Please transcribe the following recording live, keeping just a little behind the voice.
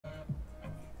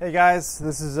Hey guys,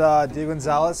 this is Diego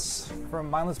Gonzalez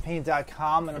from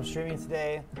mindlesspaint.com, and I'm streaming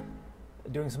today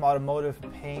doing some automotive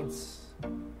paints. I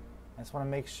just want to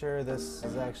make sure this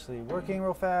is actually working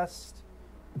real fast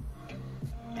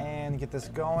and get this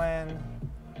going.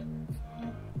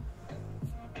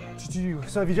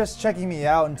 So if you're just checking me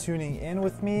out and tuning in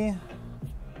with me,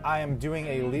 I am doing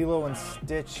a Lilo and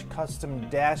Stich custom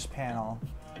dash panel.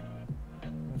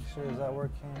 Make sure, is that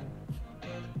working?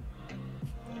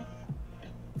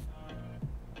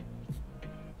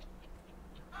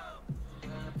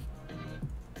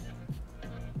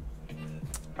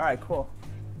 All right, cool.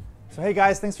 So hey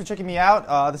guys, thanks for checking me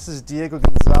out. This is Diego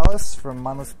Gonzalez from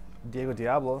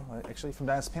Diablo, actually from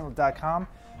mindlesspaint.com.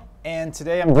 And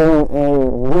today I'm doing a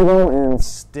Lilo and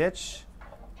Stich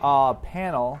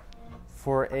panel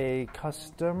for a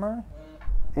customer.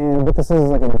 And what this is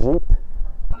like a Jeep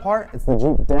part. It's the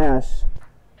Jeep dash.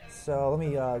 So let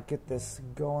me get this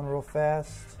going real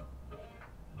fast.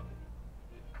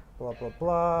 Blah, blah,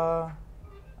 blah.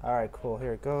 All right, cool,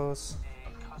 here it goes.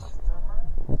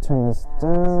 I'll turn this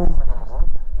down.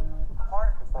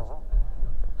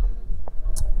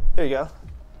 There you go.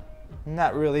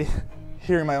 Not really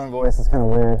hearing my own voice. It's kind of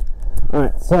weird.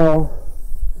 Alright, so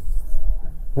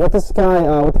what this guy,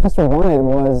 what the customer wanted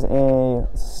was a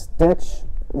Stich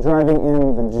driving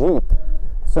in the Jeep.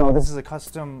 So this is a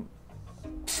custom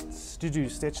Studio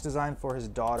Stich design for his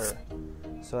daughter.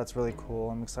 So that's really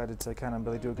cool. I'm excited to kind of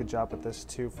really do a good job with this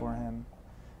too for him.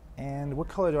 And what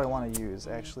color do I want to use,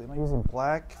 actually? Am I using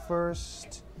black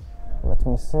first? Let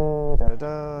me see.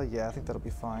 Da-da-da. Yeah, I think that'll be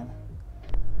fine.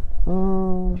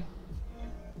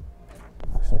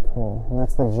 Actually, cool. And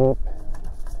that's the Jeep.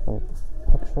 The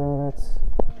picture of it.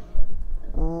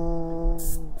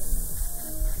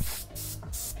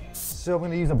 So I'm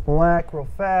going to use a black real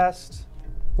fast.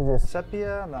 Is it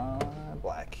sepia? No,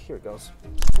 black. Here it goes.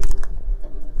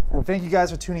 And thank you guys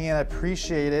for tuning in. I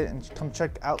appreciate it. And come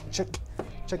check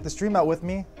the stream out with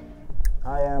me.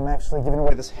 I am actually giving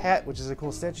away this hat, which is a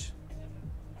cool stitch.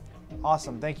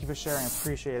 Awesome, thank you for sharing, I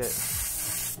appreciate it.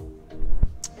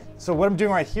 So what I'm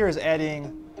doing right here is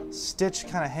adding stitch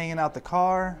kind of hanging out the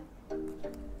car.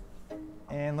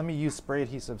 And let me use spray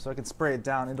adhesive so I can spray it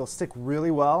down. It'll stick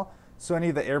really well. So any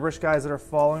of the airbrush guys that are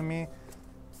following me,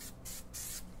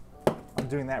 I'm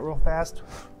doing that real fast.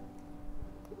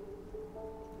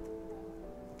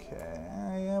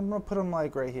 Okay, I'm gonna put them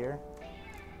like right here.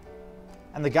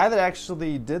 And the guy that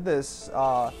actually did this,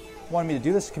 wanted me to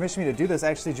do this, commissioned me to do this,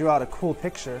 actually drew out a cool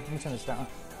picture. Let me turn this down.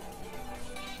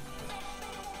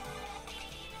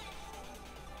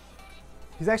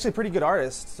 He's actually a pretty good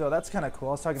artist, so that's kind of cool.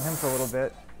 I was talking to him for a little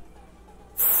bit.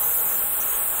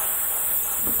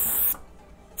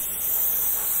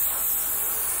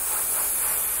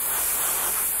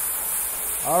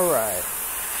 All right.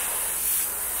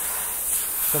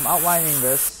 So I'm outlining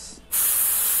this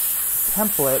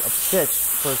template of Stich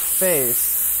for his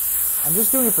face. I'm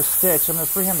just doing it for Stich. I'm going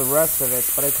to freehand the rest of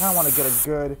it, but I kind of want to get a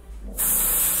good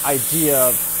idea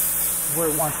of where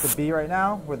it wants to be right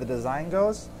now, where the design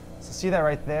goes. So see that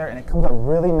right there, and it comes out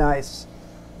really nice,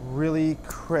 really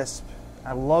crisp.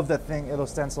 I love that thing,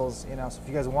 those stencils, you know, so if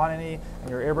you guys want any and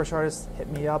you're an airbrush artist, hit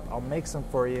me up. I'll make some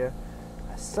for you.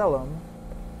 I sell them.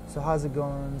 So how's it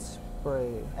going,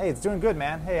 spray? Hey, it's doing good,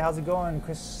 man. Hey, how's it going,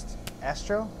 Chris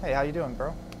Astro? Hey, how you doing,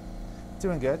 bro?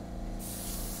 Doing good.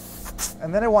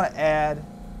 And then I want to add,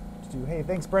 hey,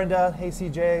 thanks Brenda. Hey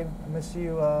CJ, I miss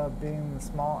you being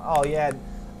small. Oh yeah,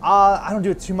 I don't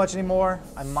do it too much anymore.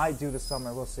 I might do this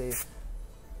summer, we'll see.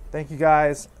 Thank you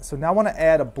guys. So now I want to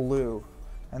add a blue.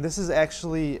 And this is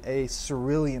actually a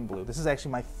cerulean blue. This is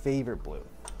actually my favorite blue.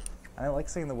 I don't like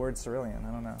saying the word cerulean,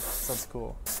 I don't know, it sounds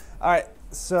cool. All right,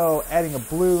 so adding a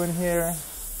blue in here.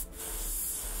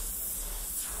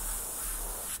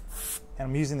 And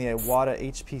I'm using the Iwata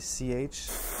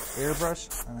HPCH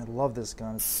airbrush, and I love this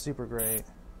gun. It's super great.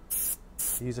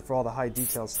 I use it for all the high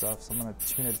detail stuff, so I'm going to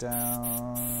tune it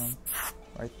down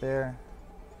right there.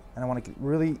 And I want to get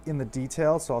really in the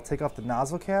detail, so I'll take off the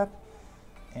nozzle cap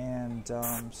and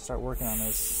start working on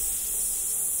this.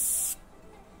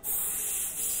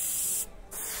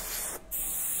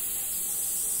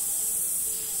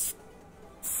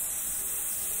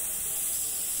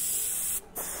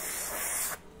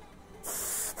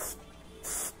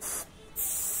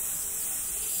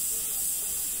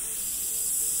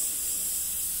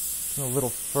 A little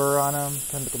fur on him,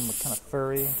 kind of make him kind of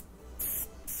furry.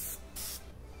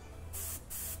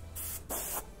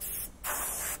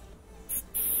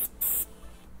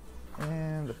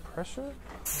 And the pressure,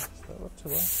 is that up too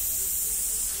low?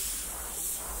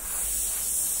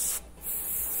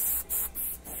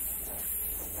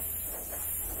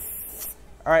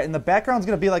 All right, and the background's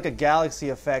gonna be like a galaxy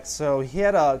effect. So he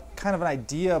had a kind of an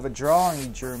idea of a drawing he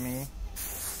drew me.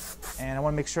 And I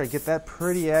wanna make sure I get that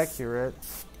pretty accurate.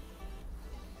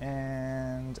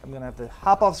 And I'm gonna have to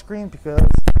hop off screen because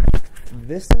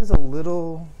this is a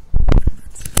little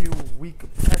too weak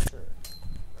of pressure.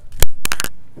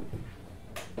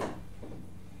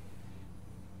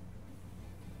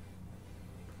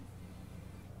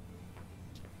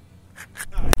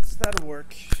 Alright, so that'll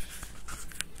work.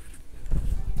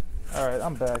 Alright,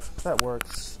 I'm back. That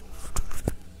works.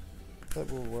 That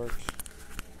will work.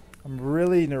 I'm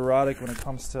really neurotic when it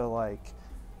comes to like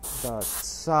the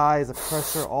size, the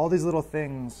pressure, all these little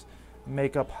things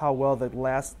make up how well the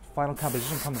last final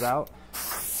composition comes out.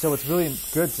 So it's really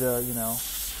good to, you know,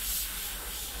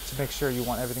 to make sure you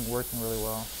want everything working really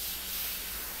well.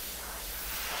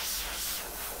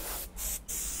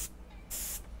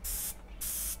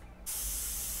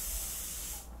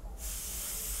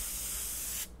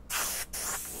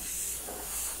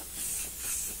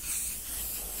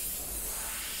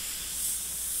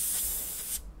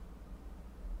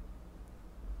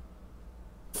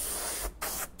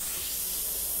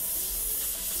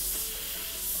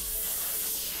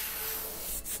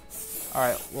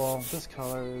 Alright, well, this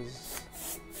color is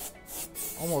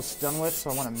almost done with, so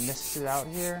I want to mist it out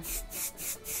here.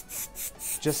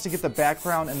 Just to get the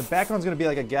background, and the background's going to be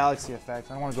like a galaxy effect.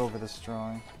 I don't want to go over this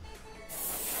drawing.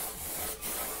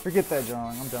 Forget that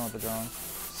drawing, I'm done with the drawing.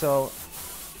 So,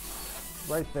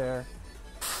 right there.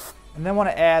 And then I want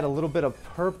to add a little bit of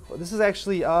purple. This is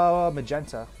actually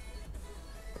magenta.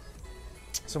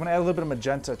 So I'm going to add a little bit of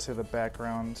magenta to the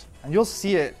background. And you'll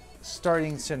see it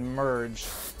starting to merge.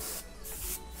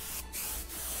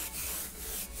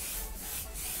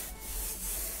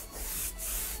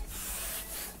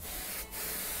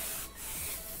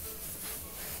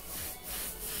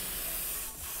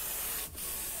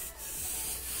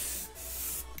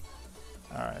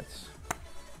 Alright.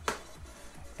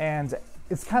 And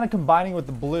it's kind of combining with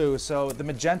the blue, so the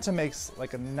magenta makes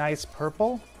like a nice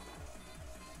purple.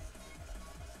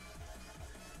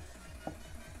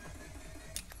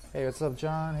 Hey, what's up,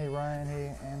 John? Hey, Ryan.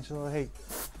 Hey, Angela. Hey,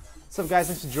 what's up, guys?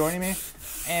 Thanks for joining me.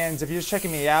 And if you're just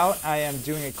checking me out, I am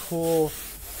doing a cool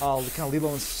kind of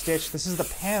Lilo and Stich. This is the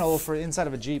panel for inside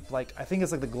of a Jeep. Like, I think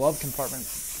it's like the glove compartment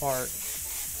part.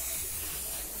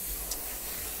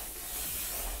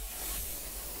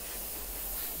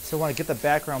 So I want to get the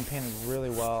background painted really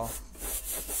well.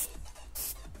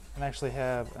 And I actually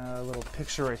have a little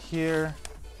picture right here,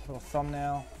 a little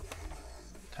thumbnail,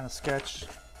 kind of sketch.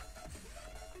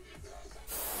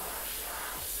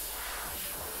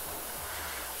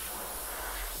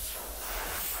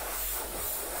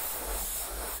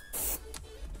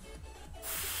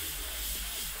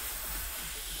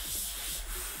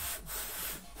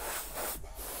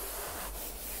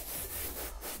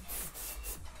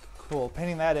 Cool,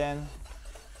 painting that in.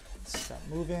 Stop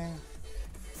moving.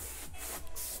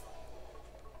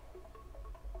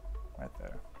 Right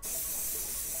there.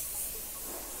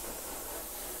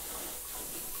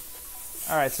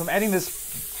 All right, so I'm adding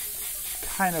this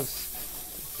kind of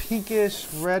pinkish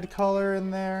red color in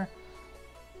there,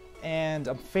 and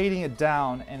I'm fading it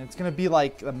down, and it's gonna be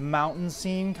like a mountain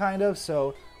scene kind of,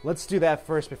 so let's do that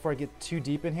first before I get too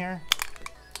deep in here.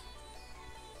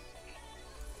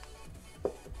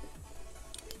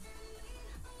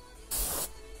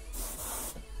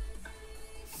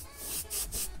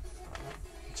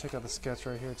 Check out the sketch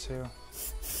right here too.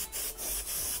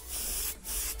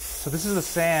 So this is the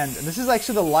sand, and this is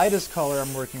actually the lightest color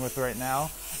I'm working with right now,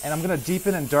 and I'm gonna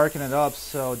deepen and darken it up,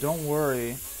 so don't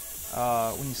worry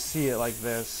when you see it like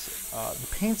this. The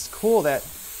paint's cool that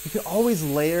you can always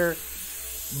layer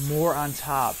more on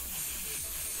top,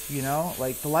 you know,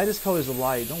 like the lightest color is the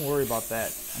light, don't worry about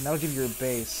that, and that'll give you your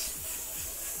base.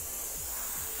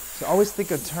 So always think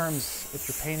in terms, if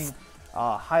you're painting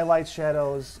highlights,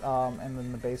 shadows, and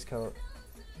then the base coat.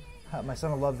 My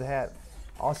son will love the hat.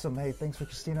 Awesome. Hey, thanks for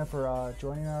Christina for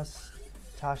joining us.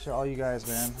 Tasha, all you guys,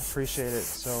 man. Appreciate it.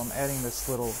 So I'm adding this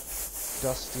little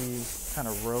dusty kind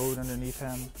of road underneath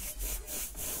him.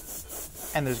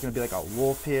 And there's going to be like a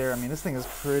wolf here. I mean, this thing is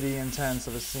pretty intense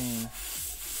of a scene.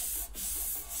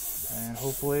 And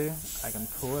hopefully I can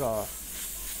pull it off.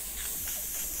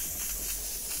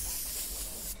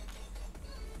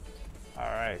 All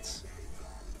right.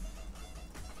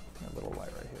 A little light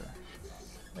right here.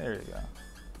 There you go.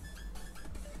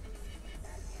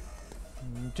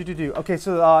 Okay,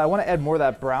 so I want to add more of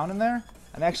that brown in there.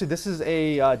 And actually, this is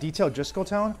a detailed Driscoll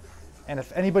tone. And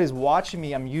if anybody's watching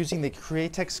me, I'm using the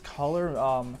Createx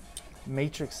color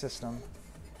matrix system.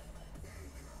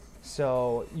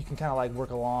 So you can kind of like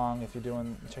work along if you're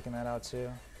checking that out too.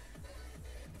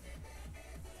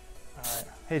 All right.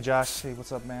 Hey Josh, hey,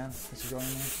 what's up, man? Thanks for joining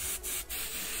me.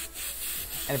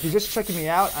 And if you're just checking me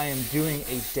out, I am doing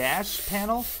a dash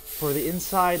panel for the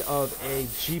inside of a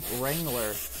Jeep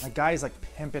Wrangler. The guy's like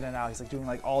pimping it out. He's like doing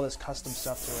like all this custom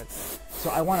stuff to it. So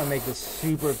I want to make this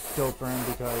super dope for him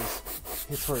because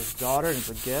it's for his daughter and it's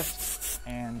a gift.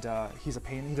 And he's a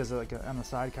painter. He does it like on the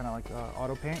side, kind of like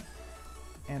auto paint.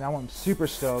 And I want him super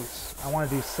stoked. I want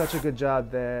to do such a good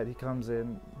job that he comes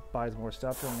in, buys more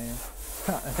stuff from me.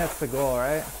 And that's the goal,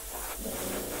 right?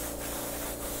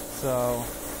 So,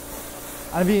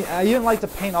 I mean, I even like to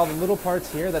paint all the little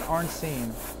parts here that aren't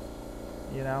seen,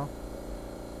 you know?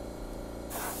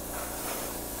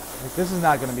 Like, this is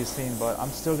not going to be seen, but I'm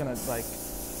still going to, like,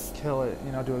 kill it,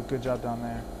 you know, do a good job down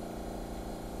there.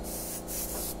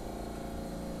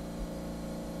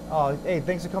 Oh, hey,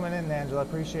 thanks for coming in, Angela. I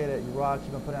appreciate it. You rock.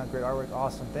 Keep on putting out great artwork.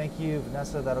 Awesome. Thank you,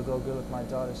 Vanessa. That'll go good with my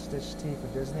daughter's Stitch tea for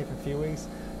Disney for a few weeks.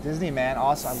 Disney, man.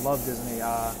 Awesome. I love Disney.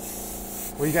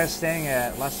 Where are you guys staying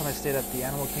at? Last time I stayed at the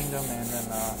Animal Kingdom and then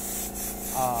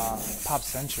Pop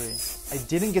Century. I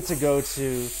didn't get to go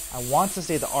to... I want to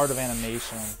stay at the Art of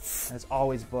Animation, and it's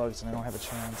always booked, and I don't have a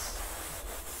chance.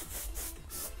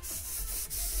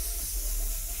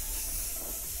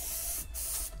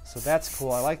 So that's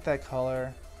cool. I like that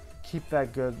color. Keep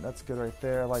that good. That's good right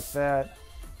there. I like that.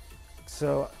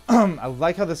 So I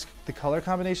like how the color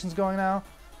combination's going now.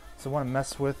 So I want to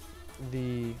mess with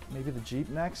maybe the Jeep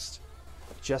next,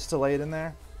 just to lay it in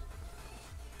there.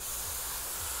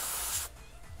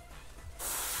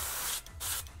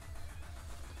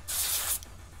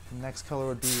 The next color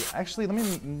would be actually let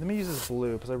me use this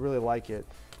blue because I really like it.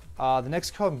 The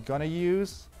next color I'm gonna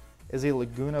use is a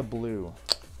Laguna blue.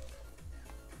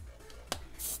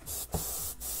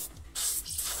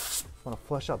 I want to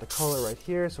flesh out the color right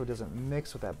here so it doesn't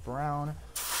mix with that brown.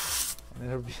 And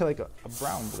it'll be like a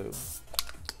brown blue.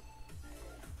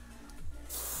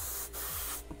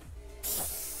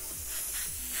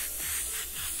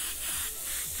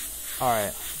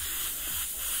 Alright.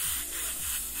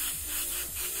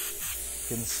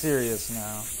 Getting serious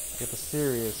now. Get the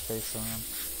serious face on.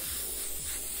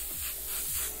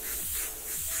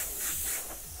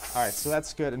 Alright, so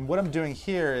that's good. And what I'm doing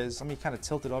here is, let me kind of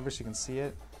tilt it over so you can see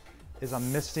it, is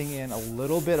I'm misting in a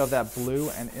little bit of that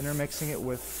blue and intermixing it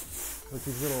with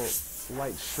these little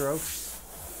light strokes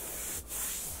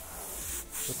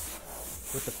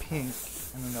with the pink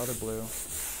and then the other blue,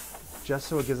 just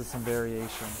so it gives it some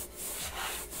variation.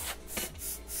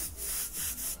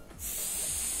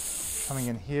 Coming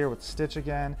in here with Stitch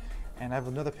again, and I have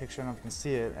another picture, I don't know if you can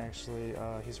see it, actually,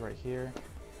 he's right here.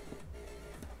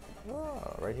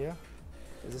 Oh, right here.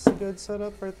 Is this a good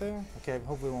setup right there? Okay,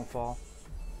 hopefully it won't fall.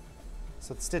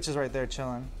 So the Stitch is right there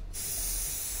chilling.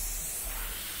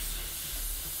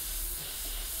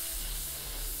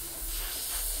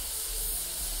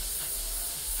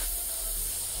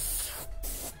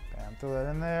 Bam, throw that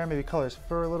in there. Maybe color his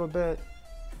fur a little bit.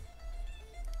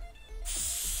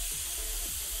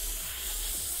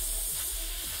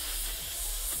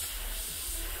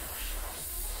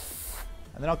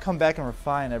 And then I'll come back and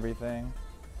refine everything.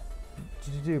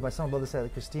 My son loved this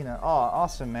at Christina. Oh,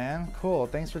 awesome, man. Cool.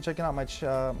 Thanks for checking out my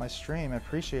stream. I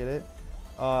appreciate it.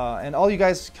 And all you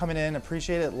guys coming in,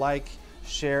 appreciate it. Like,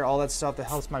 share, all that stuff that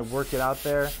helps my work get out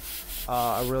there.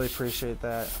 I really appreciate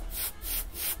that.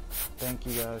 Thank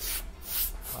you guys.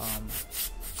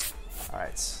 All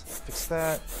right, fix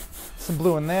that. Some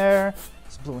blue in there.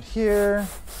 Some blue in here.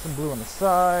 Some blue on the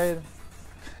side.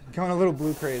 Going a little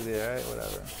blue crazy, all right?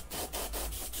 Whatever.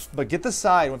 But get the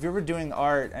side. If you're ever doing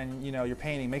art and you're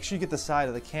painting, make sure you get the side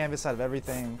of the canvas, side of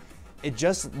everything. It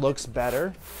just looks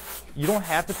better. You don't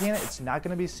have to paint it. It's not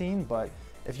going to be seen. But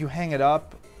if you hang it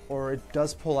up or it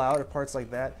does pull out or parts like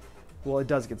that, well, it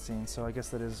does get seen. So I guess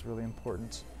that is really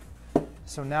important.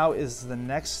 So now is the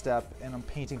next step, and I'm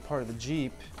painting part of the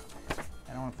Jeep.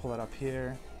 And I want to pull that up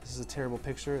here. This is a terrible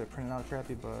picture. They're printed out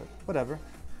crappy, but whatever.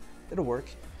 It'll work.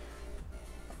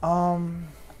 So I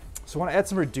want to add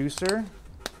some reducer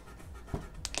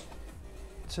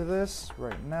to this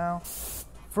right now.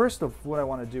 First of what I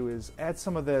want to do is add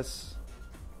some of this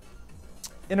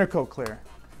Intercoat Clear.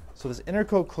 So this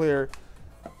Intercoat Clear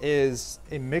is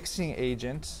a mixing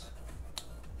agent,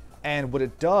 and what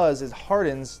it does is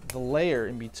hardens the layer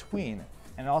in between,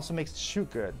 and it also makes it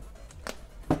shoot good.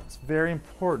 It's very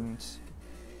important.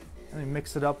 Let me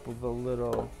mix it up with a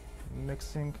little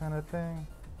mixing kind of thing.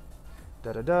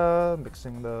 Da-da-da,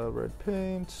 mixing the red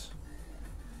paint.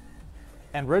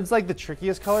 And red's like the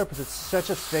trickiest color because it's such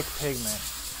a thick pigment.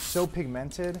 So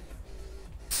pigmented.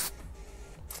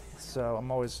 So I'm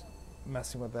always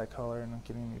messing with that color and not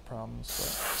getting any problems,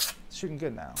 but it's shooting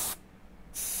good now.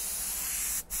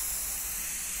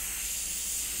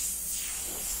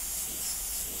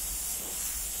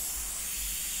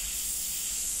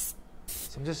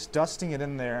 So I'm just dusting it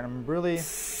in there, and I'm really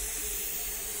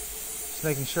just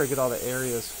making sure I get all the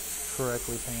areas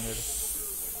correctly painted.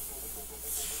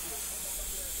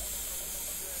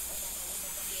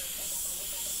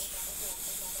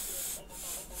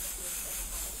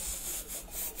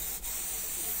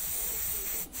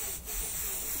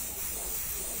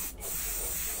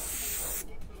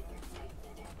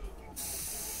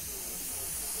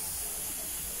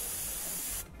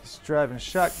 Just driving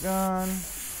shotgun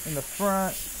in the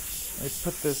front. Let me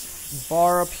put this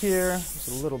bar up here, just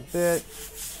a little bit,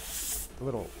 a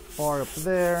little bar up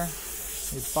there.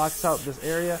 Let me box out this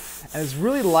area, and it's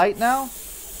really light now,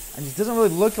 and it doesn't really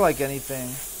look like anything.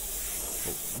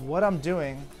 But what I'm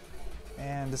doing,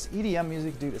 and this EDM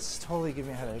music, dude, it's totally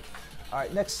giving me a headache. All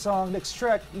right, next song, next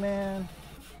track, man.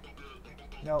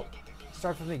 Nope,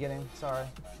 start from the beginning. Sorry,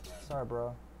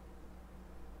 bro.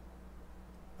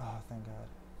 Oh, thank God.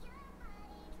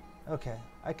 Okay,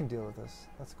 I can deal with this.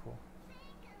 That's cool.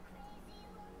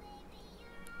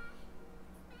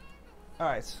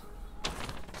 Alright.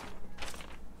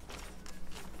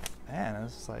 Man,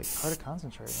 it's like hard to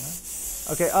concentrate, man.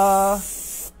 Okay,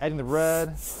 adding the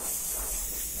red.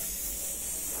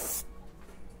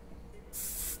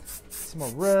 Some more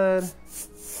red.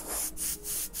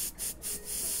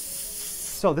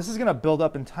 So this is gonna build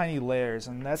up in tiny layers,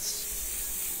 and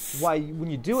that's why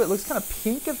when you do it, it looks kind of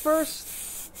pink at first.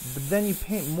 But then you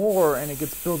paint more and it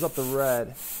builds up the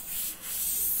red.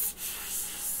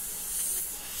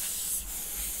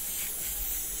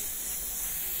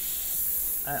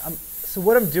 So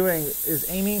what I'm doing is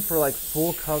aiming for like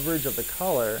full coverage of the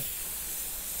color.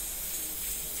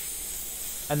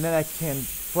 And then I can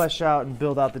flesh out and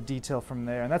build out the detail from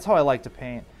there. And that's how I like to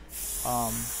paint.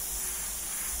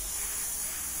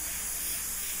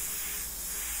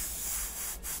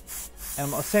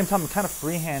 And at the same time, I'm kind of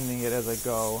freehanding it as I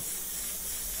go.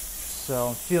 So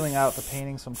I'm feeling out the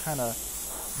painting, so I'm kind of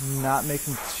not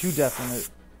making too definite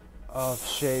of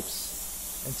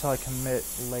shapes until I commit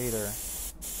later.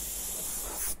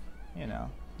 You know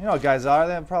what guys are,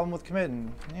 they have a problem with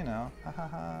committing, you know, ha ha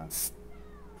ha.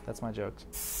 That's my joke.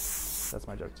 That's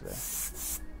my joke today.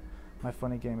 My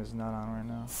funny game is not on right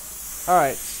now.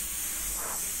 Alright.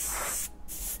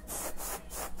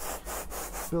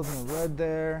 Building a red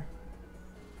there.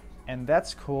 And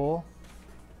that's cool.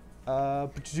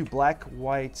 But to do black,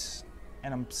 white,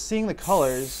 and I'm seeing the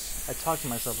colors. I talk to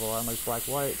myself a lot. I'm like black,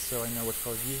 white, so I know what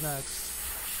colors to use next.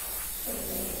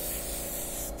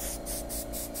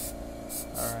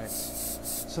 Alright.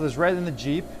 So there's red in the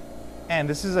Jeep. And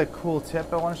this is a cool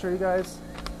tip I want to show you guys.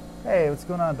 Hey, what's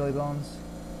going on, Billy Bones?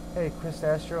 Hey, Chris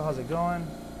Astro, how's it going?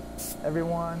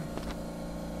 Everyone.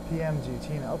 PMG,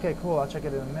 Tina. Okay, cool. I'll check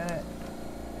it in a minute.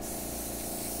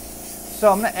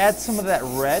 So I'm going to add some of that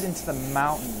red into the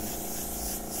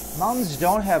mountains. Mountains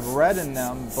don't have red in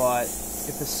them, but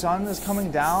if the sun is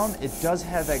coming down, it does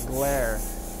have that glare.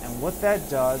 And what that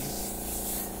does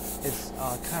is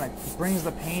kind of brings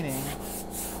the painting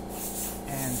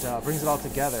and brings it all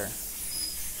together.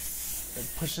 It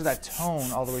pushes that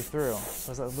tone all the way through.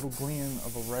 So there's that little gleam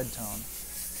of a red tone.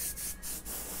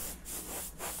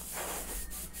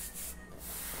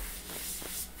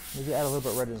 Maybe add a little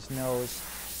bit of red in his nose.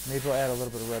 Maybe we'll add a little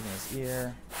bit of red in his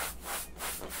ear.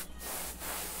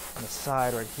 On the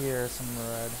side right here, some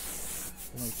red.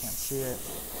 Even though you can't see it.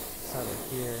 Side right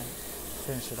here.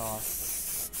 Finish it off.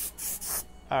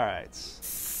 Alright.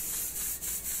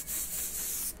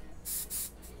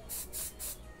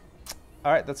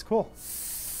 Alright, that's cool.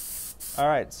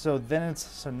 Alright, so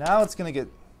now it's gonna get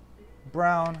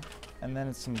brown, and then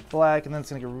it's some black, and then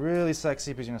it's gonna get really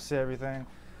sexy because you're gonna see everything.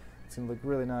 It's gonna look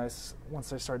really nice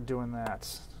once I start doing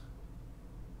that.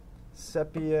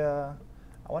 Sepia.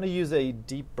 I want to use a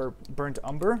deep burnt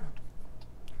umber.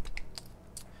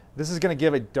 This is gonna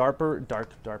give a darker,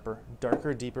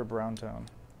 deeper brown tone.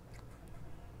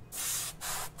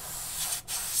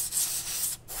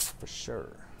 For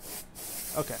sure.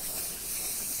 Okay.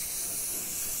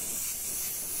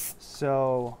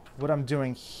 So what I'm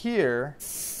doing here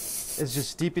is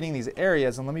just deepening these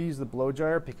areas, and let me use the blow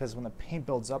dryer because when the paint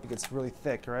builds up, it gets really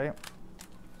thick, right?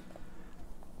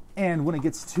 And when it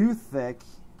gets too thick,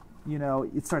 you know,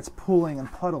 it starts pooling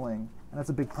and puddling, and that's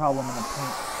a big problem in the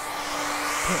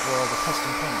paint world, the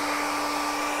custom paint.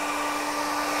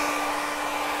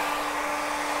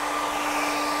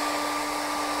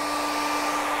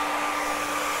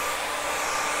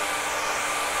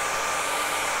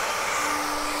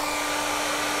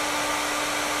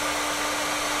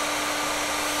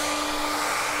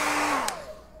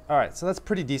 All right, so that's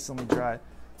pretty decently dry.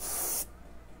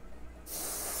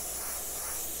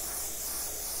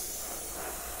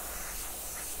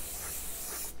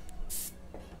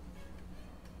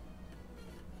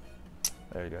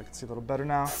 There you go, I can see a little better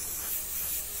now.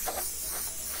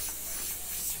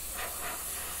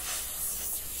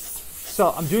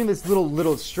 So I'm doing these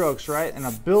little strokes, right? And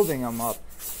I'm building them up.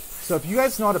 So if you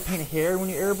guys know how to paint hair when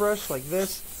you airbrush like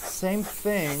this, same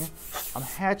thing. I'm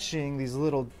hatching these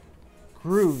little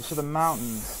grooves for the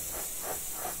mountains.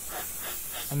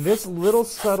 And this little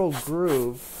subtle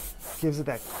groove gives it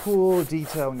that cool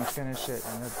detail when you finish it.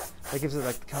 And that gives it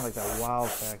like kind of like that wow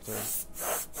factor.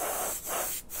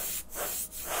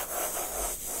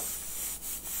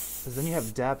 Because then you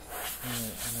have depth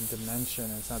and then dimension,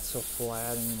 and it's not so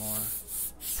flat anymore.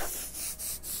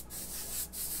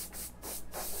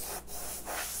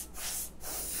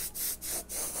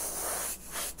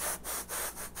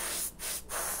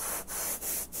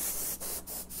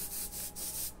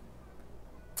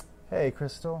 Hey,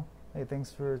 Crystal. Hey,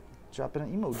 thanks for dropping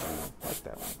an emoji. I like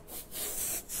that one.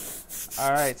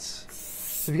 All right.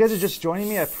 So if you guys are just joining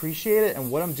me, I appreciate it.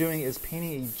 And what I'm doing is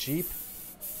painting a Jeep.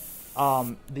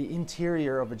 The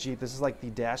interior of a Jeep. This is like the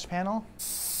dash panel.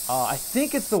 I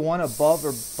think it's the one above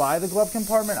or by the glove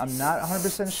compartment. I'm not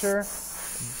 100% sure,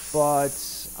 but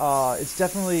it's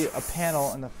definitely a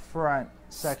panel in the front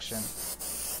section.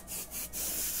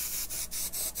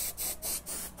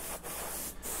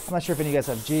 I'm not sure if any of you guys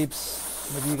have Jeeps.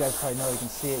 Maybe you guys probably know, you can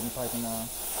see it and you probably can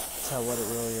tell what it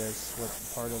really is, what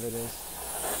part of it is.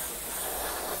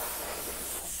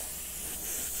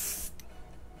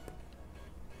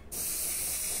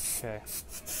 Okay,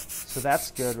 so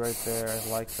that's good right there. I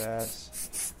like that.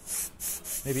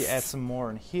 Maybe add some more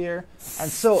in here.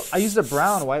 And so I used a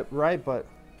brown white, right? But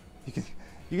you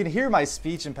can hear my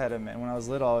speech impediment. When I was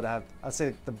little, I'd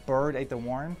say the bird ate the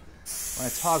worm. When I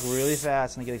talk really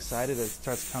fast and I get excited, it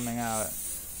starts coming out.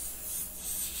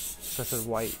 So I said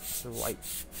white. So white.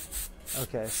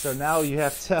 Okay, so now you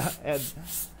have to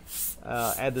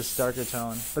add this darker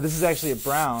tone. But this is actually a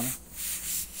brown.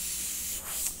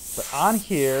 But on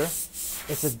here,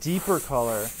 it's a deeper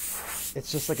color.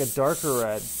 It's just like a darker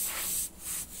red.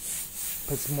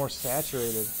 But it's more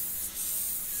saturated.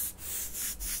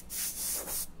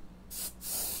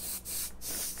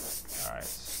 Alright,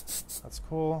 that's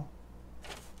cool.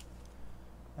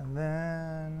 And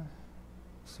then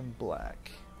some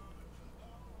black.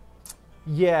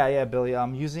 Yeah, Billy.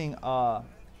 I'm using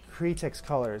Createx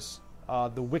colors,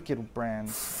 the Wicked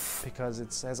brand, because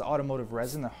it has automotive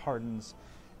resin that hardens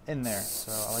in there,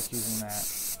 so I like using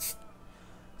that.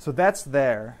 So that's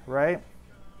there, right?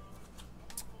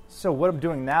 So what I'm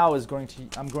doing now is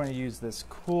I'm going to use this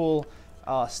cool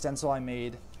stencil I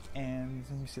made, and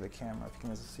let me see the camera if you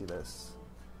can see this.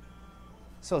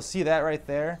 So see that right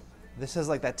there? This has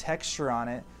like that texture on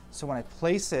it. So when I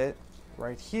place it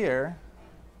right here,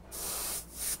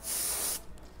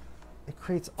 it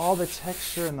creates all the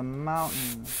texture in the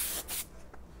mountain.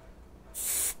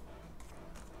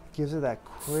 Gives it that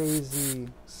crazy,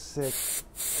 sick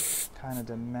kind of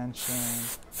dimension.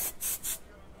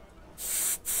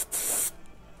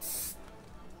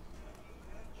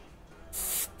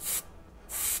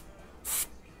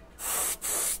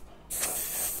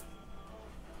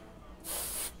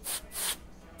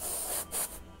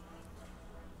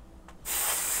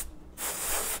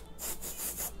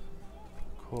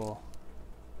 Cool.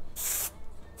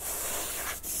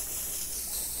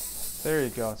 There you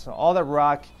go. So all that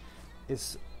rock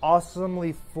is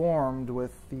awesomely formed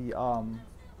with the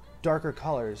darker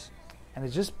colors, and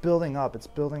it's just building up. It's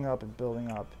building up and building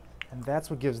up, and that's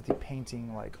what gives the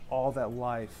painting like all that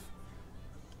life,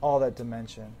 all that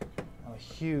dimension. I'm a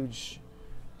huge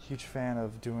fan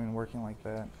of working like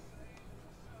that.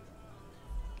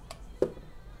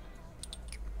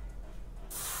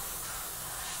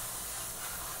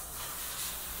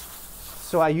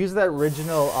 So I used that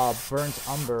original burnt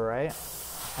umber, right?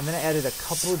 And then I added a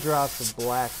couple of drops of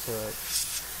black to it.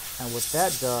 And what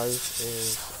that does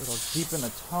is it'll deepen the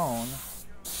tone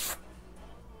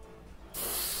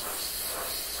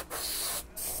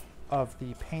of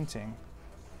the painting.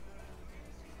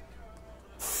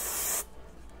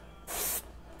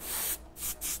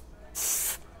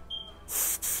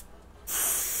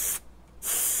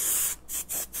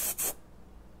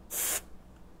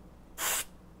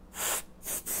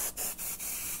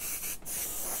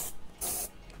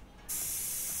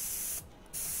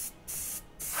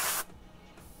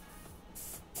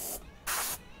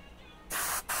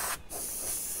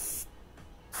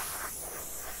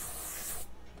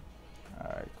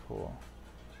 Cool.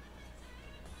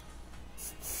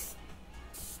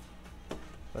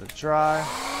 Let it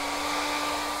dry.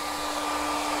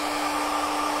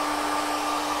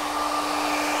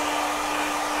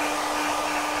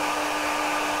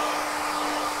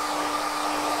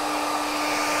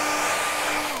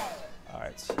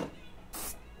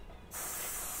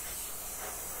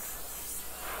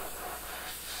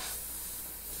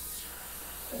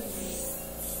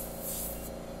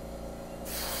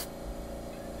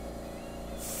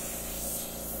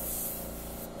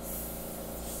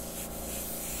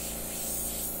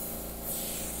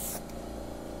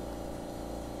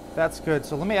 That's good.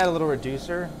 So let me add a little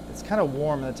reducer. It's kind of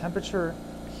warm. The temperature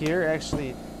here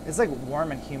actually, it's like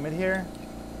warm and humid here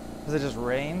because it just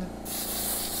rained.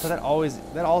 So that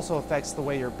also affects the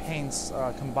way your paints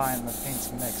combine, the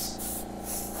paints mix.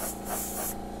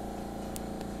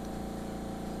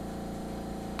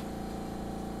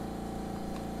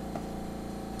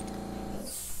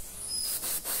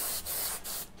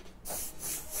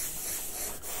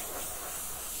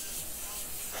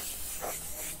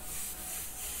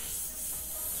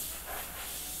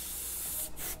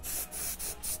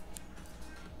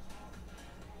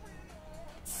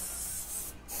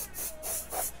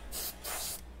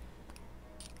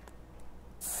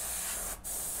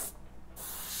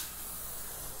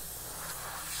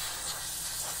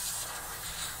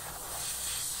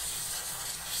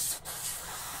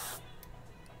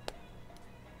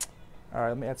 All right,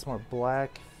 let me add some more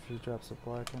black. A few drops of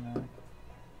black in there.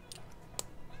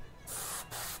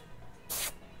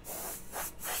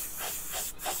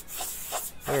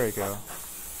 There we go.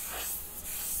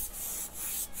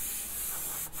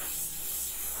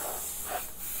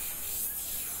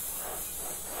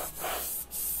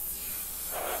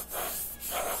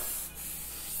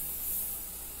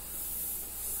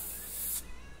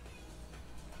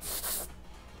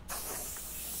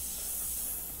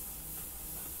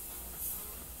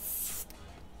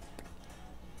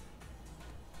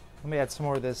 Let me add some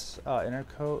more of this inner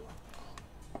coat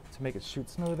to make it shoot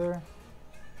smoother.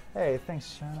 Hey,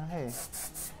 thanks, Shanna. Hey.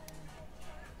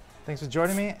 Thanks for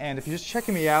joining me. And if you're just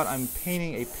checking me out, I'm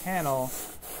painting a panel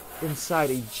inside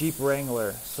a Jeep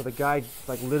Wrangler. So the guy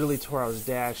like literally tore out his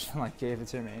dash and like gave it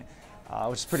to me,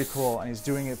 which is pretty cool. And he's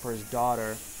doing it for his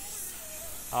daughter.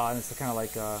 And it's kind of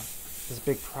like this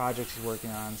big project he's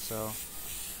working on. So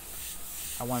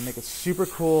I want to make it super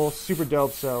cool, super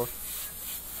dope. So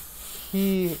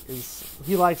he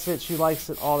likes it, she likes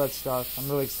it, all that stuff. I'm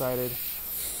really excited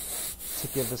to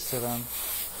give this to them.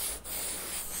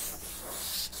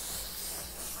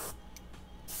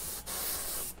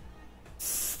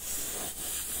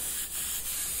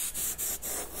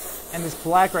 And this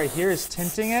black right here is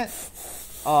tinting it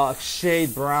a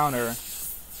shade browner.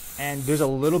 And there's a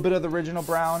little bit of the original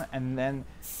brown, and then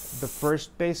the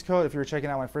first base coat, if you were checking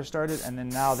out when I first started, and then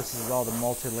now this is all the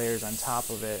multi-layers on top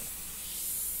of it.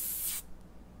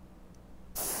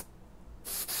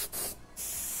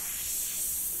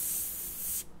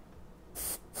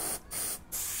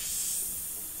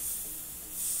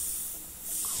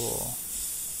 Cool.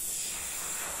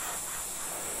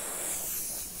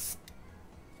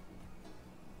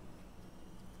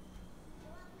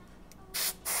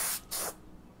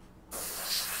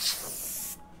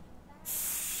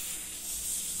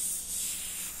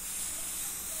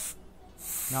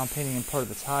 Now I'm painting in part of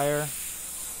the tire.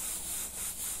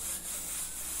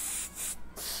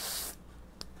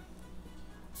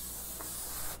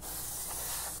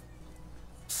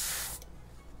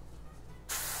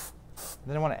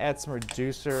 Then I want to add some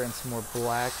reducer and some more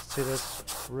black to this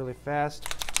really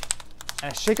fast.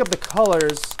 And I shake up the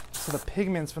colors so the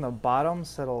pigments from the bottom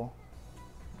settle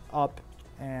up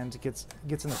and gets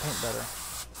in the paint better.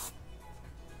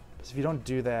 Because if you don't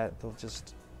do that, they'll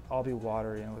just all be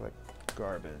watery and look like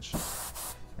garbage.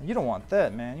 And you don't want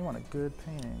that, man. You want a good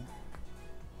painting.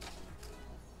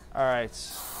 All right.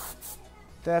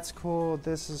 That's cool.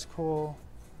 This is cool.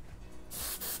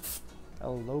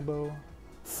 El Lobo.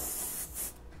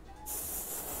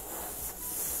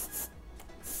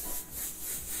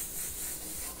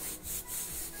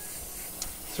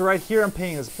 So right here I'm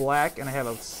painting this black, and I have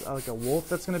like a wolf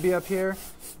that's going to be up here.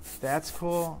 That's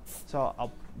cool. So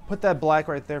I'll put that black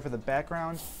right there for the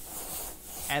background.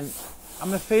 And I'm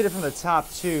going to fade it from the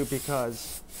top too,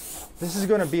 because this is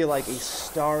going to be like a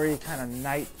starry kind of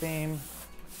night theme.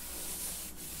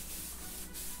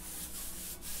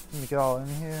 Make it all in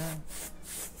here,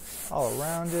 all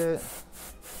around it.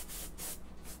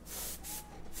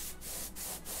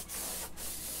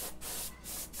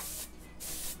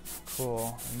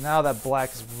 Cool. Now that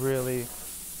black is really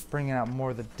bringing out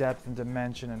more of the depth and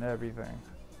dimension and everything.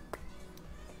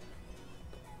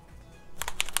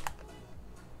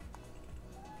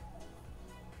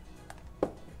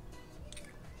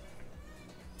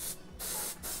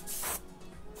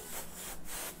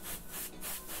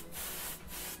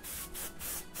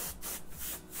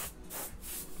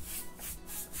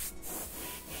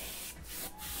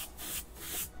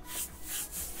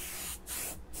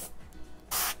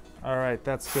 All right,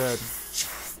 that's good.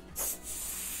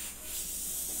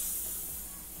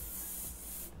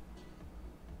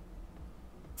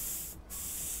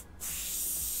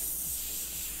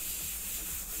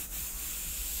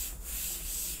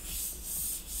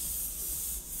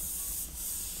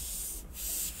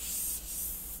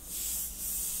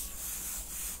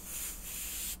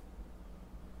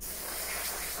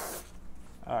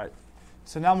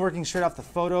 So now I'm working straight off the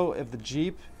photo of the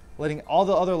Jeep, letting all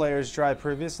the other layers dry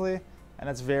previously, and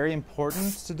that's very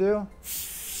important to do.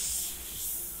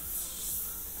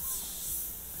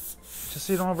 Just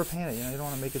so you don't overpaint it, you know, you don't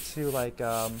want to make it too like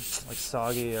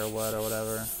soggy or wet or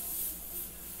whatever.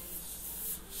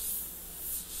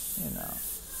 You know.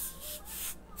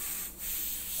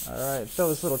 Alright, throw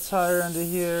this little tire into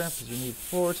here, because you need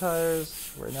 4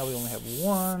 tires. Right now we only have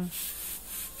 1.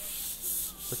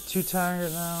 We're 2 tiring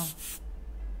it now.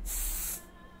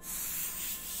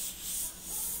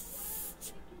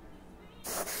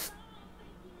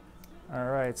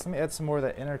 Alright, so let me add some more of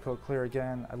that inner coat clear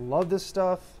again. I love this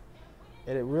stuff.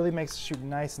 It really makes the shoot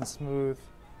nice and smooth.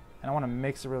 And I want to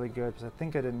mix it really good, because I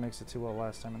think I didn't mix it too well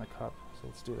last time in the cup. So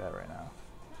let's do that right now.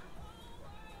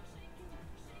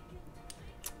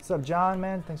 What's up, John,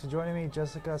 man? Thanks for joining me.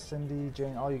 Jessica, Cindy,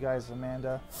 Jane, all you guys,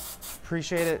 Amanda.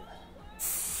 Appreciate it.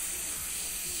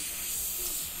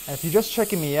 And if you're just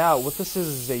checking me out, what this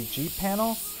is a Jeep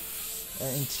panel.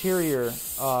 Interior,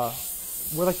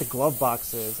 where like the glove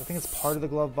box is. I think it's part of the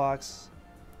glove box.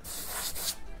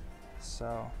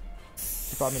 So,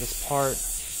 he brought me this part.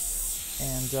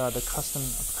 And the custom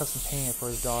painting it for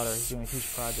his daughter. He's doing a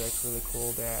huge project. Really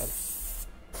cool, Dad.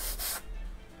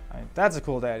 I mean, that's a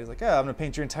cool dad. He's like, yeah, I'm gonna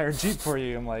paint your entire Jeep for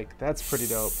you. I'm like, that's pretty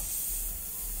dope.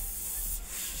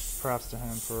 Props to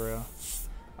him, for real.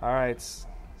 Alright. So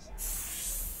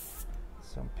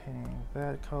I'm painting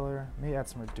that color. Maybe add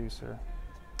some reducer.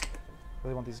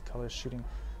 Really want these colors shooting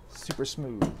super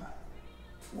smooth.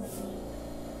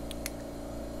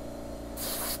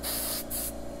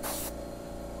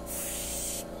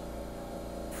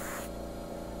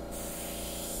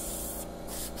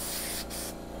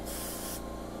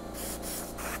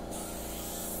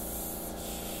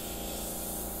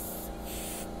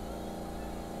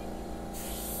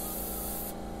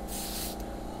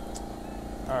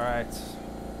 All right.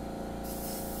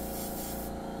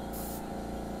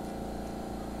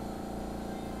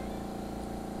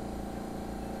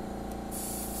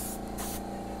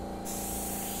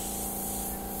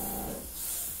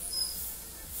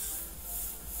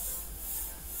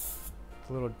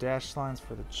 The little dash lines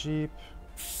for the Jeep.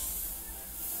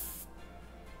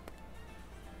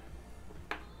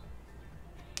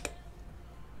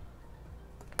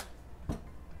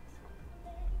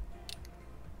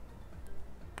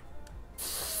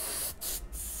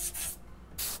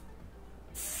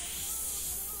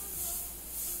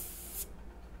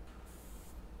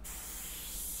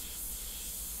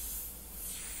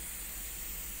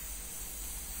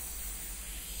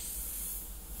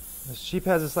 This Jeep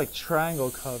has this like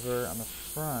triangle cover on the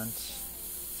front.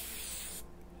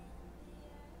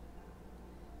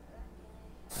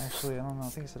 Actually, I don't know. I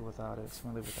think it said without it. So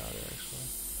I'm gonna leave without it actually.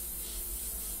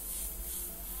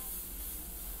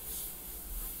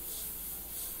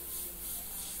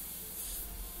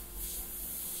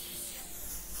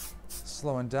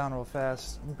 Slowing down real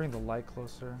fast. Let me bring the light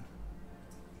closer.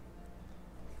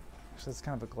 Actually, it's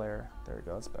kind of a glare. There we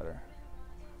go. It's better.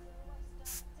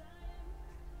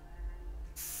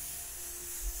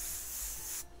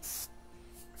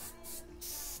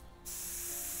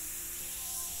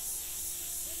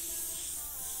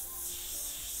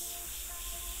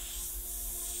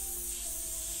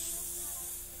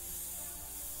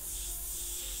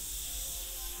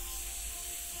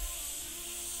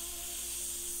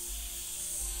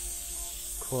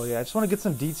 Cool, yeah, I just want to get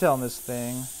some detail on this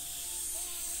thing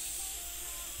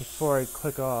before I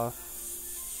click off.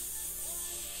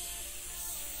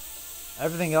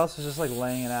 Everything else is just like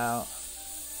laying it out.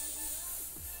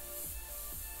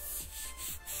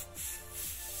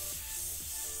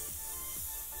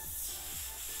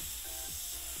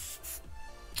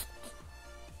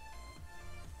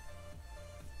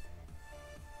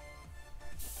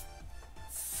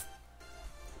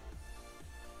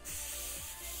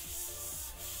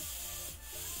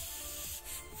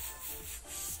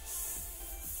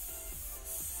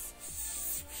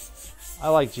 I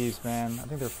like Jeeps, man. I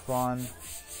think they're fun.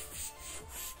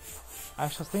 Actually, I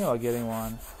was thinking about getting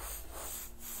one,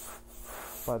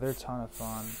 but they're a ton of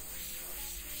fun.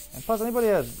 And plus,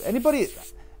 anybody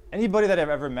that I've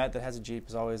ever met that has a Jeep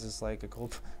is always just like a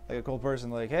cool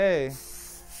person. Like, hey,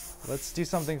 let's do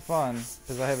something fun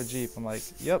because I have a Jeep. I'm like,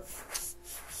 yep,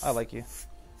 I like you.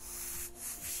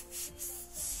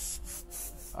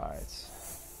 All right.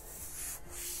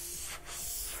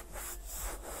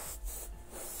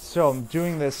 So I'm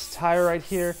doing this tire right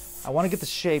here. I want to get the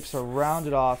shape, so round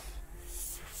it off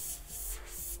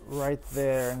right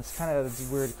there. And it's kind of at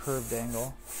a weird curved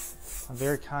angle. I'm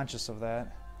very conscious of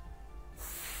that.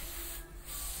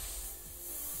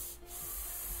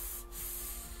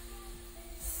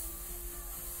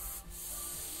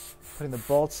 putting the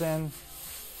bolts in,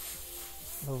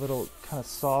 the little kind of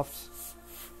soft,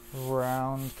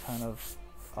 round kind of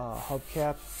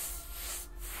hubcap.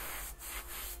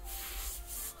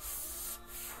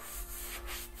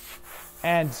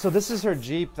 And so this is her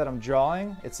Jeep that I'm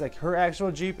drawing. It's like her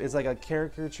actual Jeep is like a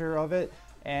caricature of it,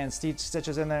 and Stitch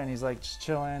is in there, and he's like just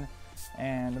chilling.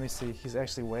 And let me see, he's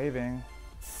actually waving.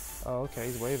 Oh, okay,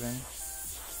 he's waving.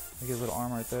 Look at his little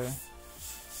arm right there.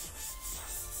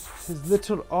 His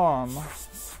little arm,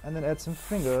 and then add some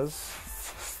fingers.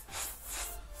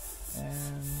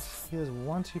 And he has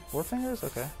 1, 2, 4 fingers?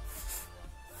 Okay.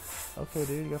 Okay,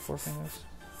 dude, you got 4 fingers.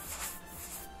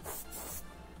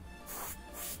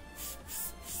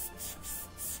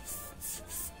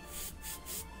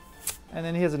 And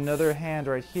then he has another hand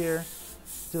right here.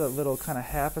 Do that little kind of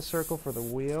half a circle for the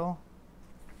wheel.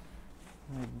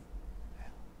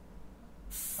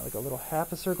 Like a little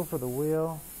half a circle for the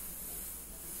wheel.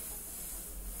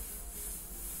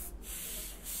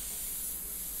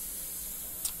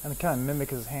 And kind of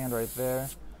mimic his hand right there.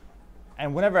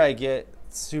 And whenever I get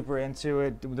super into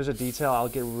it, there's a detail, I'll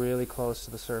get really close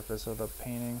to the surface of the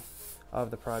painting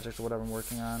of the project or whatever I'm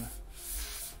working on.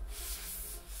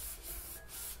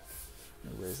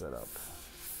 Let me raise that up.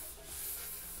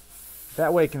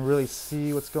 That way I can really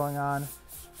see what's going on,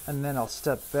 and then I'll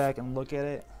step back and look at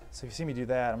it. So if you see me do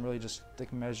that, I'm really just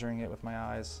like measuring it with my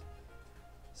eyes.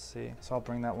 See, so I'll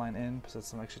bring that line in because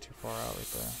it's actually too far out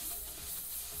right there.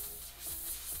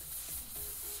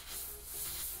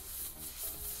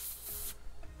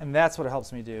 And that's what it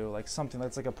helps me do, like something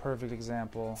that's like a perfect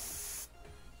example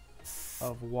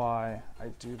of why I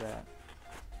do that.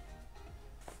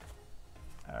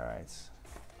 All right.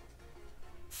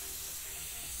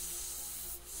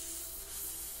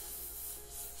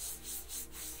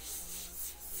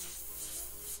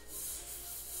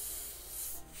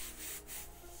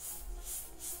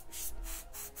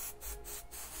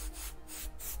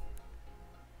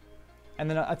 And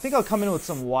then I think I'll come in with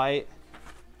some white.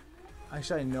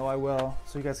 Actually, I know I will,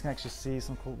 so you guys can actually see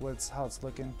some cool how it's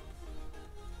looking.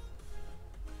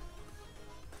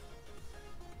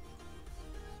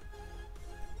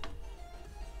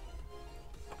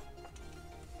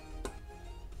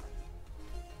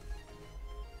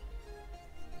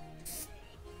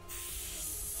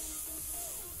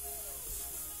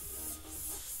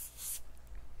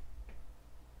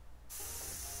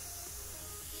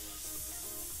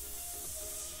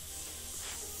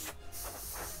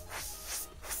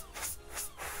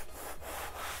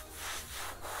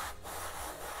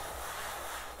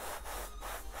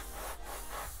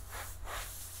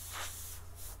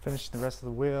 Finishing the rest of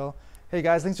the wheel. Hey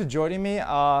guys, thanks for joining me.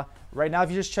 Right now, if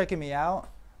you're just checking me out,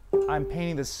 I'm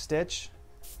painting this Stitch,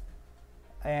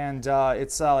 and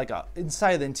it's like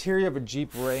inside the interior of a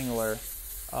Jeep Wrangler.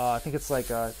 I think it's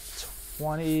like a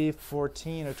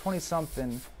 2014 or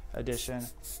 20-something edition.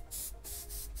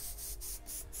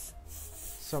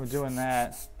 So I'm doing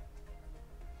that.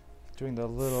 Doing the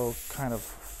little kind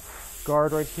of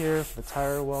guard right here for the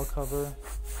tire well cover.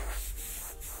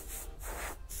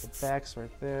 The back's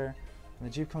right there, and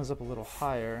the Jeep comes up a little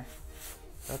higher.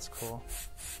 That's cool.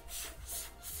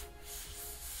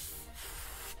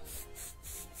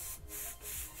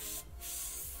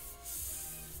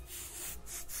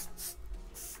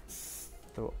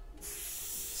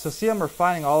 So see, I'm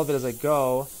refining all of it as I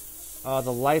go.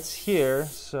 The light's here,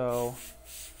 so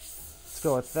let's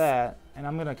go with that. And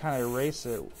I'm gonna kind of erase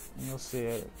it, and you'll see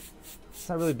it. It's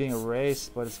not really being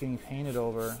erased, but it's getting painted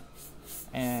over.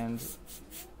 And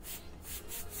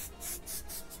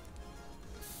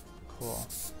cool.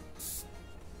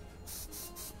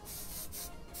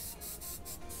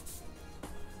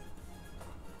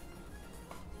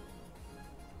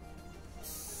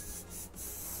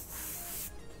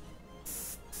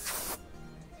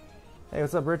 Hey,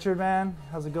 what's up, Richard, man?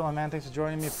 How's it going, man? Thanks for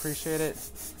joining me. Appreciate it.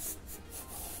 If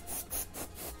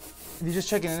you're just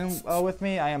checking in with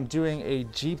me, I am doing a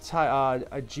Jeep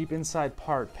inside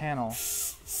part panel.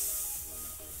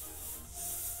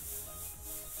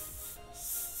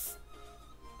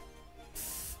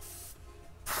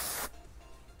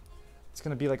 It's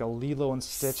gonna be like a Lilo and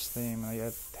Stich theme. I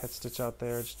got Stitch out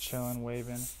there, just chilling,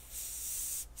 waving.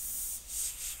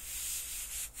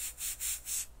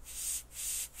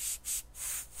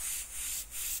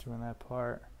 Doing that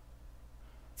part.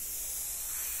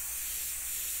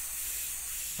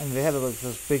 And they have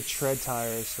those big tread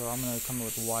tires, so I'm gonna come in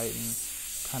with white and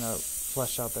kind of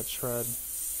flesh out that tread.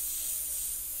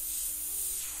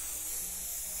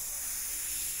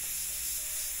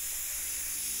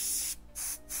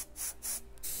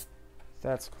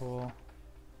 That's cool.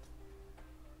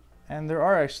 And there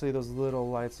are actually those little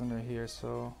lights under here,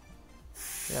 so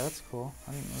Yeah, that's cool.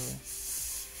 I didn't really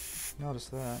notice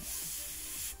that.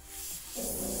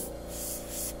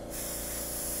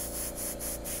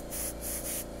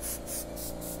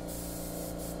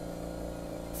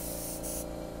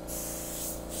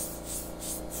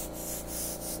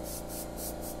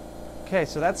 Okay,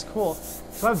 so that's cool.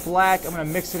 So I have black. I'm gonna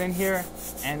mix it in here,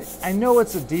 and I know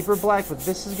it's a deeper black, but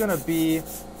this is gonna be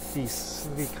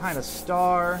the kind of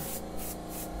starry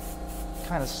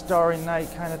night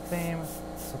kind of theme.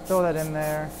 So throw that in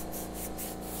there,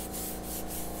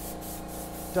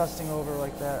 dusting over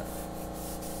like that.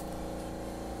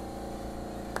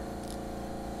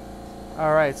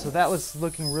 All right, so that was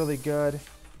looking really good.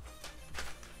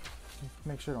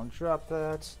 Make sure I don't drop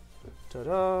that.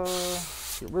 Ta-da!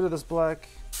 Get rid of this black.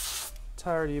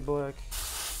 Tired of you, black.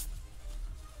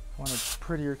 I want a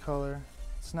prettier color.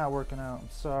 It's not working out. I'm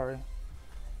sorry.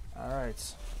 All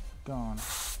right, gone.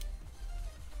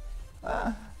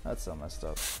 Ah, that's so messed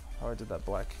up. How I did that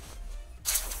black.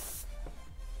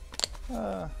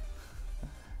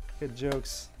 Good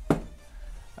jokes. All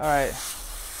right.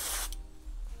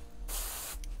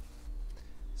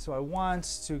 So I want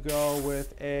to go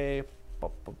with a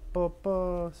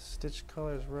Stitch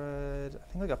color is red. I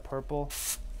think like a purple.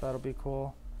 That'll be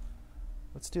cool.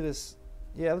 Let's do this.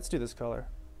 Yeah, let's do this color.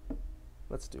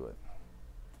 Let's do it.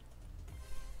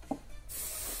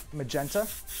 Magenta.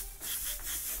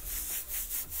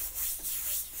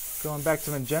 Going back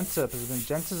to magenta because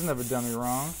magenta's never done me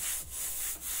wrong.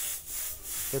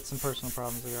 Get some personal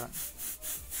problems I got.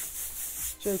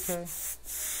 JK.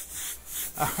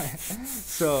 Alright,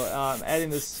 so adding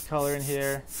this color in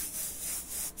here.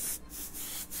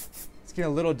 It's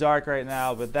getting a little dark right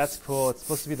now, but that's cool. It's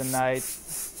supposed to be the night.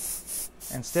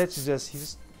 And Stitch is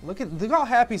just, look how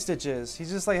happy Stitch is. He's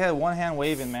just like had one hand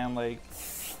waving, man, like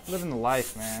living the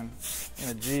life, man. In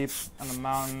a Jeep, on the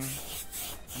mountain.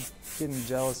 I'm getting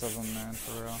jealous of him, man,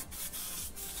 for real.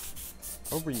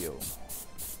 Over you.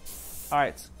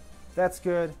 Alright, that's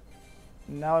good.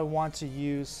 Now I want to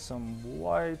use some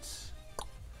white.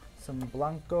 Some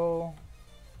blanco.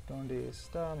 Donde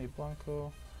está mi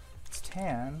blanco? It's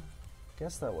tan.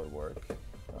 Guess that would work.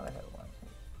 Thought I had one.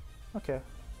 Okay.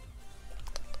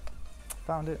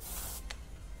 Found it.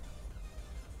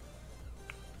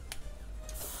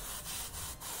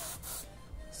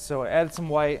 So I added some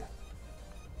white,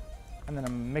 and then I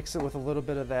mix it with a little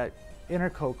bit of that inner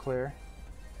coat clear.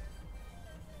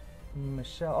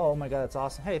 Michelle, oh my god, that's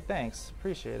awesome. Hey, thanks.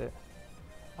 Appreciate it.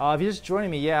 If you're just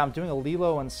joining me, yeah, I'm doing a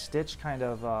Lilo and Stich kind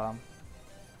of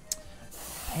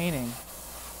painting.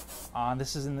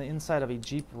 This is in the inside of a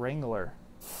Jeep Wrangler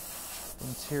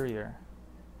interior.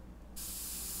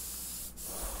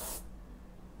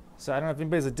 So I don't know if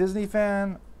anybody's a Disney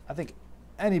fan. I think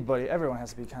everyone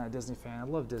has to be kind of a Disney fan. I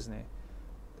love Disney.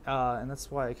 And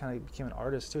that's why I kind of became an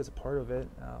artist too. It's a part of it,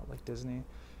 like Disney.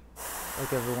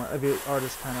 Like every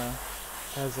artist kind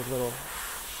of has a little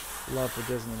love for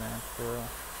Disney, man, for real.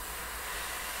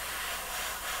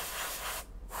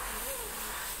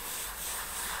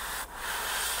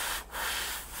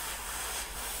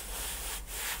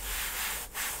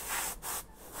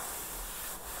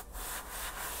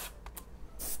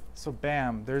 So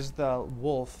bam, there's the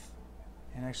wolf,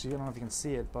 and actually I don't know if you can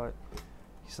see it, but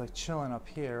he's like chilling up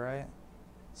here, right?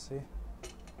 See?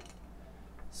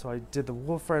 So I did the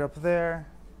wolf right up there,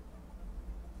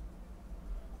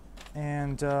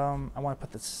 and I want to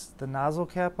put the nozzle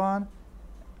cap on.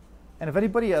 And if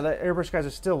anybody, the Airbrush guys are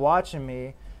still watching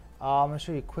me, I'm gonna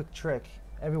show you a quick trick.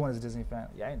 Everyone is a Disney fan.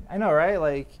 Yeah, I know, right?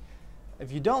 Like,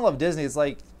 if you don't love Disney, it's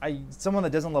like someone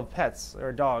that doesn't love pets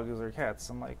or dogs or cats.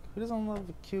 I'm like, who doesn't love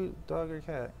a cute dog or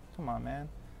cat? Come on, man.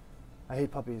 I hate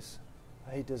puppies.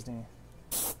 I hate Disney.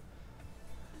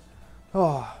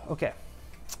 Oh, okay.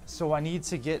 So I need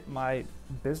to get my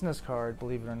business card,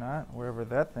 believe it or not, wherever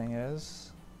that thing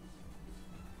is.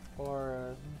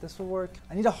 Or this will work.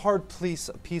 I need a hard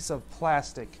piece of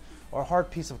plastic or a hard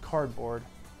piece of cardboard.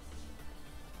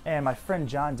 And my friend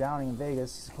John Downing in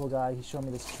Vegas, he's a cool guy. He showed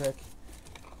me this trick.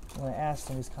 When I asked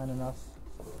him, he's kind enough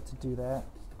to do that.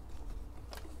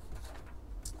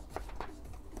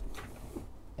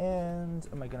 And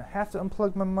am I gonna have to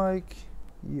unplug my mic?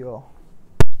 Yo.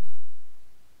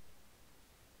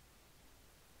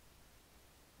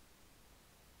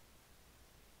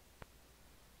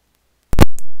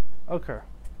 Okay.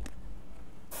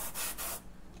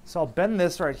 So I'll bend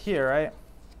this right here, right?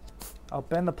 I'll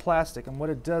bend the plastic, and what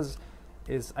it does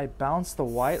is I bounce the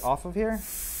white off of here.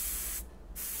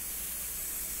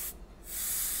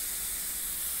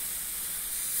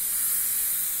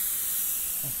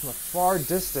 And from a far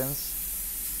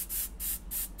distance,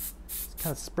 just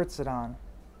kind of spritz it on.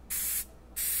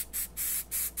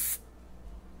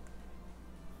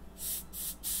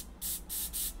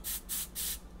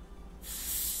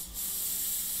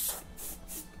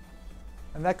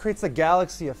 And that creates the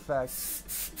galaxy effect.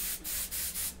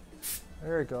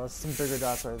 There it goes, some bigger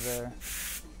dots right there.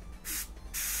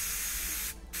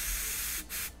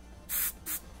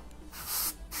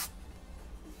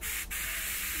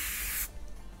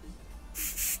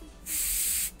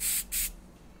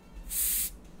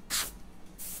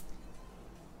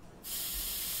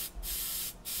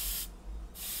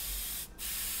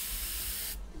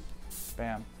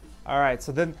 Bam. Alright,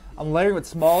 so then I'm layering with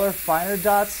smaller, finer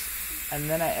dots, and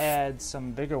then I add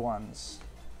some bigger ones.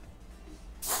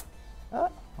 Well,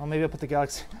 maybe I'll put the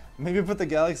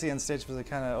galaxy and Stitch because I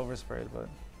kind of oversprayed, but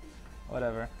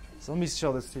whatever. So let me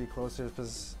show this to you closer,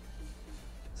 because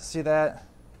see that?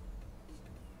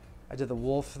 I did the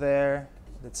wolf there,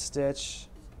 I did Stitch,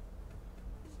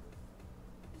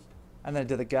 and then I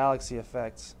did the galaxy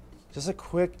effect. Just a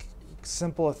quick,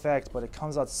 simple effect, but it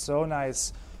comes out so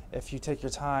nice if you take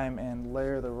your time and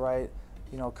layer the right,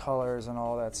 you know, colors and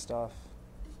all that stuff.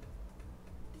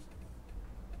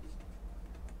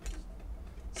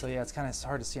 So yeah, it's kind of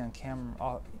hard to see on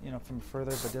camera, you know, from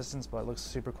further the distance, but it looks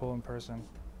super cool in person.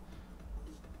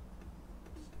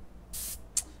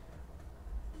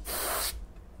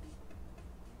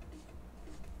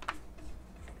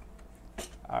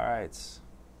 All right,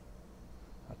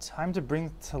 now time to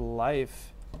bring to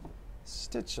life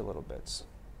Stitch a little bit.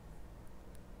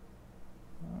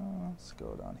 Let's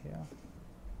go down here.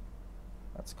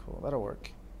 That's cool. That'll work.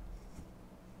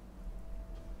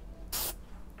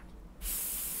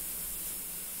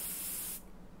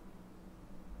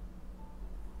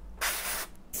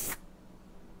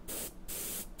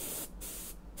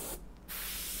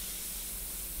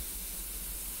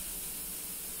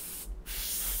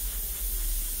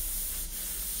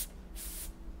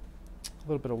 A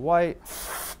little bit of white.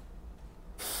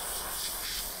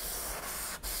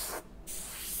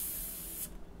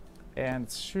 And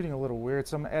it's shooting a little weird,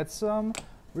 so I'm gonna add some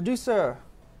reducer.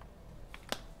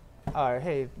 All right,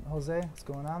 hey Jose, what's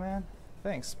going on, man?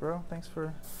 Thanks, bro. Thanks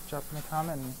for dropping a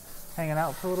comment and hanging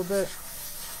out for a little bit.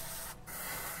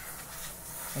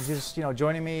 And just, you know,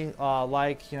 joining me,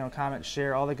 like, you know, comment,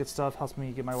 share, all that good stuff helps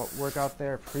me get my work out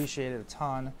there. Appreciate it a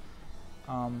ton.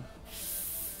 So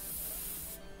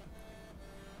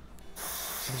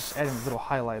just adding little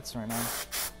highlights right now.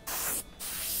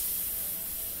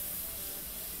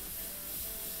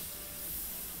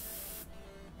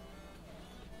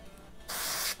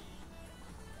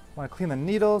 Want to clean the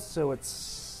needle so it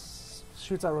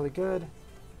shoots out really good.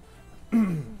 All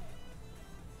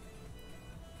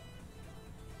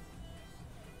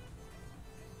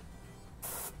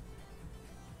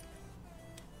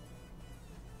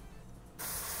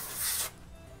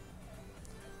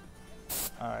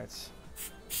right.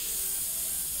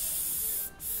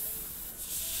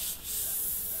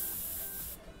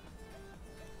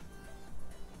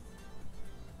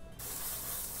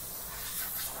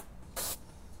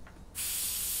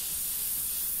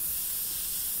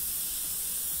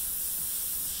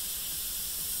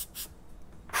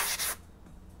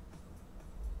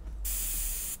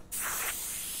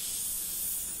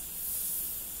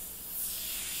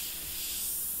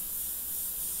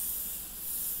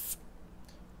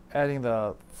 Adding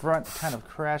the front kind of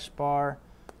crash bar.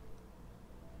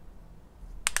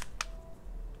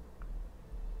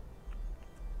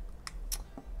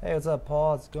 Hey, what's up,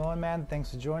 Paul? How's it going, man? Thanks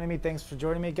for joining me. Thanks for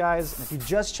joining me, guys. And if you're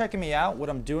just checking me out, what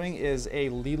I'm doing is a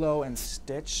Lilo and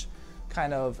Stitch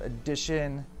kind of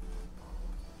edition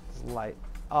light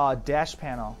dash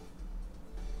panel.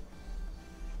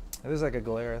 There's like a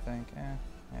glare, I think. Yeah,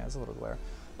 it's a little glare.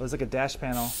 But it's like a dash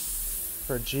panel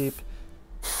for a Jeep.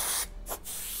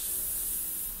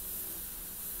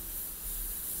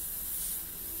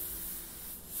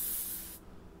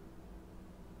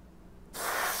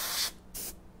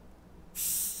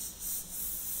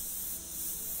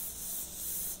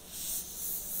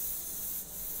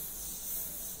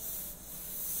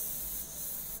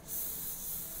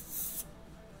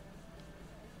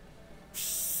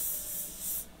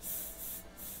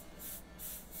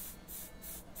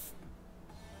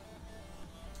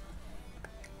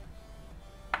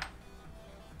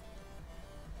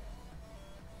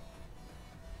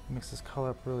 Mix this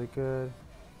color up really good,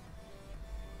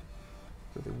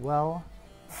 really well.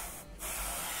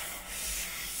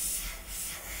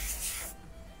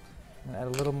 And add a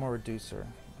little more reducer.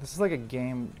 This is like a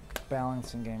game,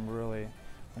 balancing game, really.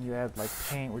 When you add like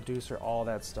paint, reducer, all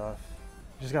that stuff.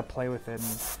 You just gotta play with it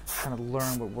and kind of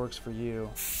learn what works for you.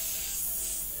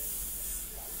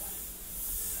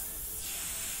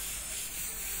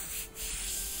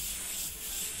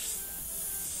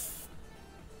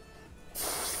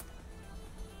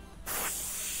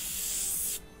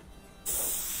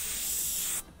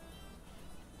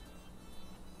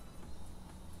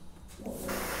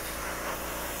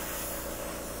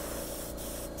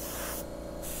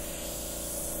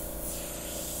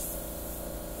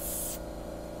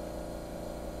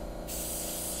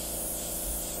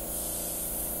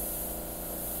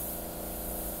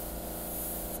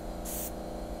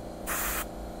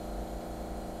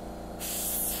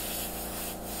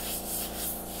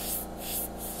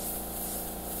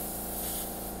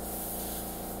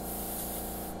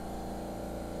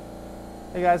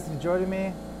 Hey guys, did you join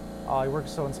me? Oh, your work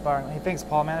is so inspiring. Hey, thanks,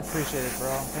 Paul, man. I appreciate it,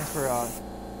 bro. Thanks for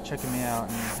checking me out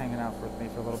and hanging out with me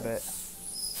for a little bit.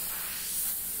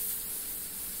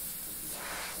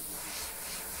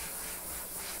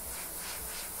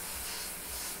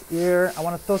 Ear. I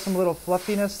want to throw some little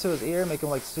fluffiness to his ear, make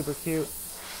him like super cute.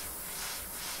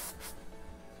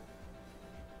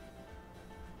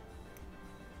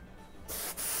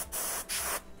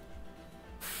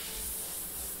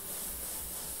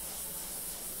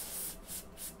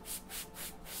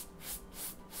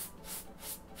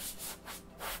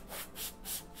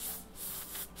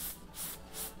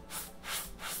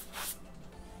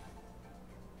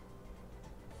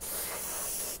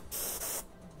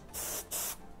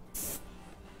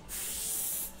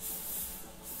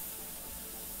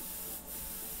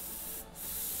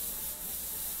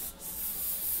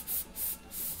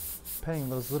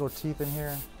 Painting those little teeth in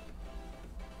here.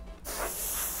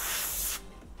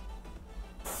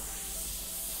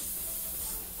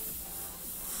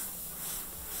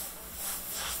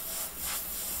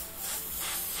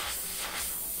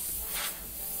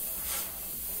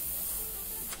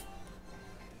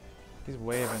 He's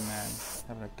waving, man.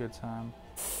 Having a good time.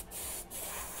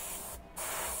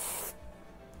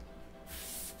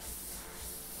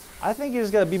 I think you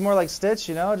just gotta be more like Stitch,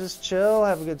 you know? Just chill,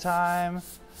 have a good time.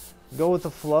 Go with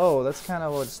the flow. That's kind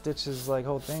of what Stitch's like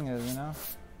whole thing is, you know.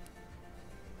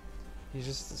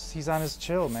 He's on his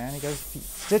chill, man.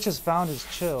 Stitch has found his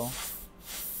chill,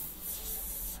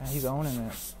 and he's owning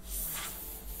it.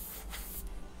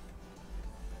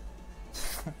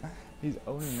 He's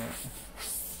owning it.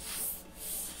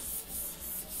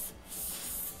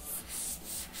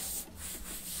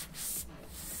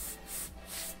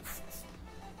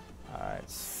 All right.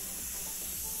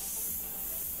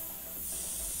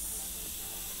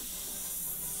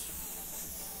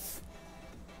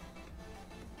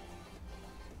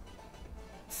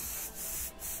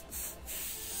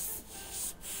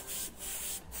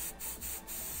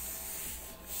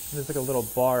 There's like a little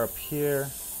bar up here.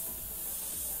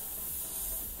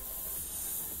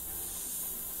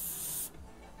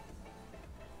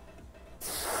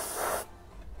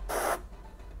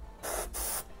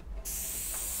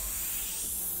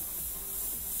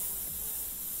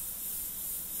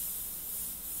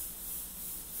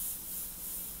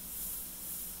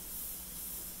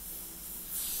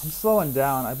 I'm slowing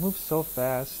down. I move so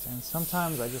fast, and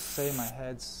sometimes I just say in my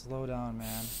head, slow down,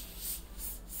 man.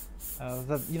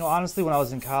 You know, honestly, when I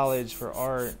was in college for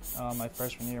art, my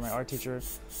freshman year, my art teacher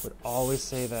would always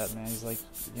say that, man. He's like,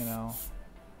 you know,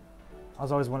 I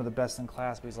was always one of the best in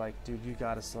class, but he's like, dude, you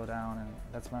gotta slow down, and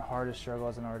that's my hardest struggle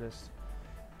as an artist.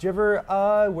 Do you ever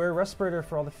wear a respirator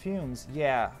for all the fumes?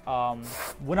 Yeah.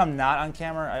 When I'm not on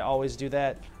camera, I always do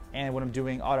that, and when I'm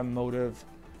doing automotive,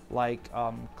 like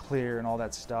clear and all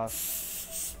that stuff,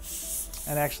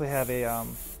 and I actually have a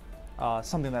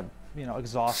something that, you know,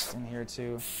 exhaust in here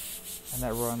too. And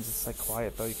that runs, it's like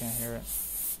quiet though, you can't hear it.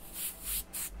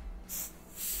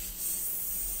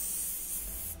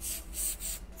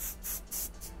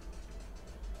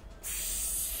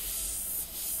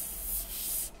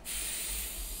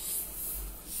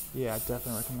 Yeah, I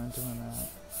definitely recommend doing that.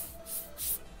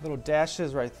 Little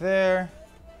dashes right there.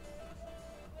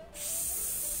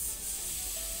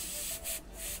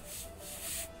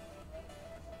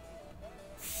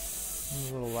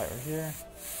 A little light right here.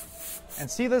 And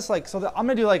see this, like, so I'm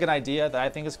gonna do like an idea that I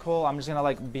think is cool. I'm just gonna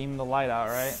like beam the light out,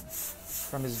 right,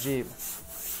 from his Jeep.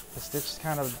 The Stitch is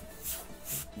kind of,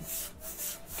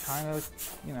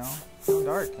 you know,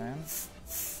 dark, man.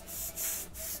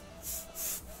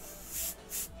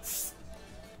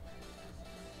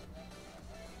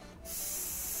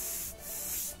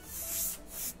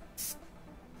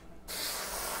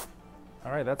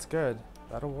 All right, that's good.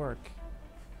 That'll work.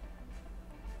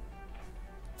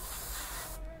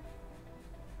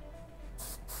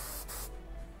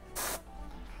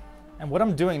 And what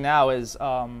I'm doing now is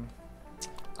I'm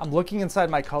looking inside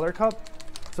my color cup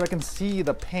so I can see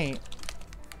the paint.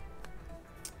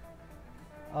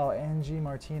 Oh, Angie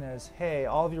Martinez. Hey,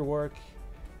 all of your work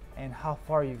and how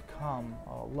far you've come.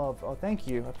 Oh, love. Oh, thank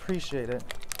you. I appreciate it.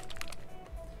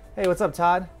 Hey, what's up,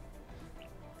 Todd?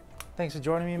 Thanks for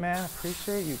joining me, man. I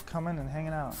appreciate you coming and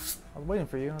hanging out. I was waiting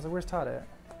for you. I was like, where's Todd at?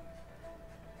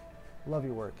 Love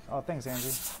your work. Oh, thanks,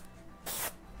 Angie.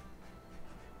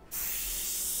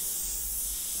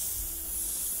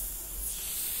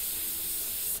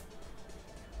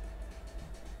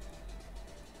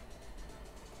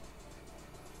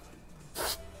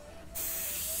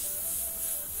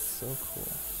 So cool.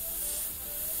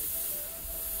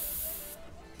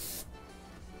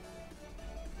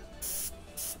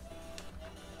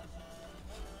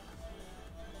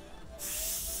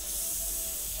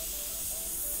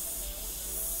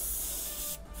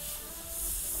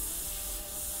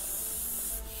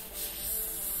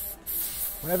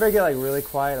 Whenever I get like really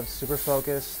quiet, I'm super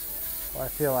focused, or I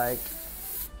feel like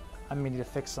I need to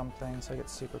fix something, so I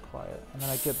get super quiet. And then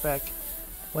I get back,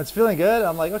 when it's feeling good,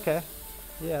 I'm like, okay,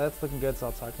 yeah, that's looking good, so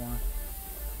I'll talk more.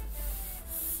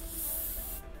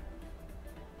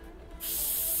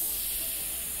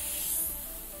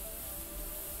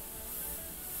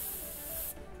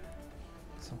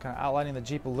 So I'm kind of outlining the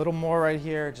Jeep a little more right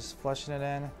here, just flushing it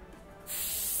in.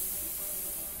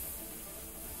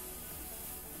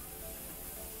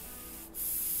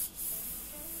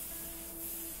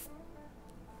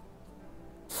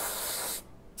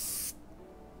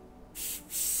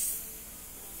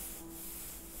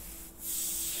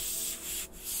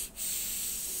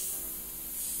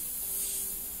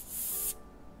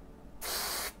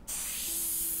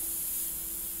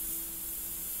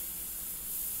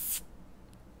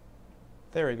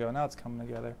 There we go, now it's coming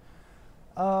together.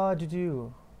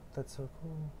 That's so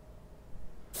cool.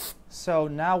 So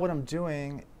now what I'm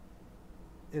doing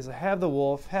is I have the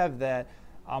wolf, have that.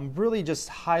 I'm really just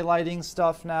highlighting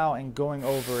stuff now and going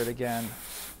over it again.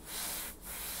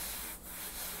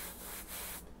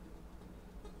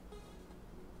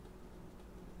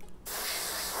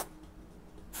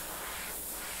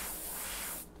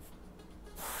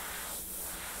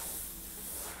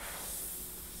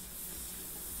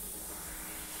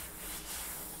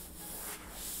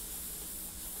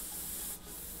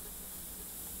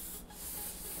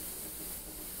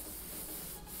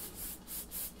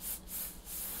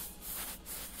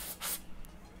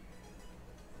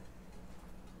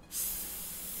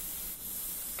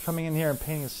 Coming in here and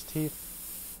painting his teeth.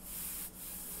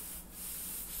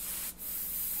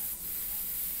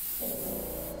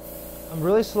 I'm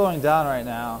really slowing down right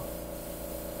now.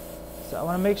 So I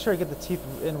want to make sure I get the teeth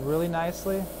in really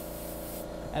nicely.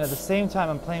 And at the same time,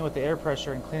 I'm playing with the air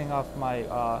pressure and cleaning off my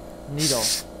needle.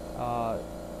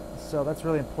 So that's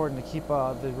really important to keep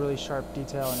the really sharp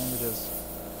detail and images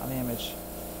on the image.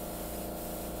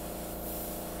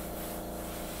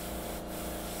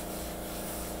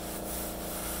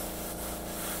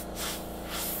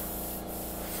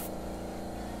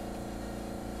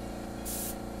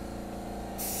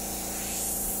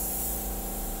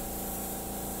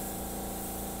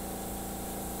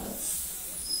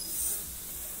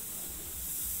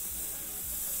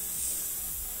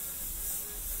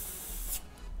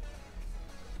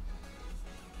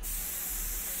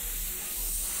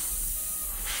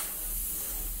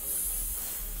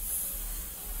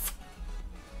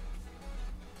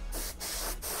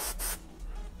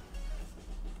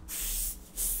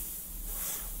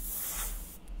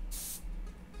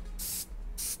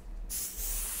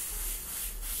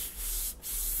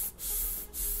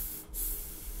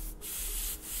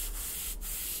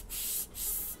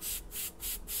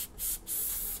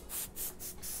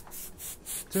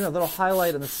 Doing a little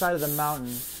highlight on the side of the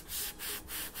mountain.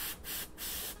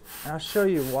 And I'll show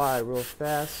you why real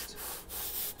fast.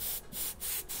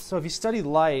 So if you study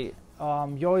light,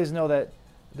 you always know that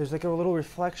there's like a little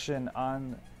reflection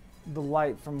on the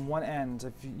light from one end.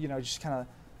 If you know, just kind of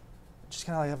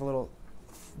like have a little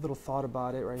thought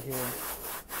about it right here.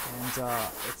 And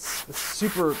it's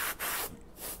super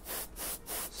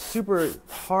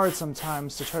hard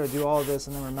sometimes to try to do all of this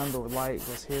and then remember light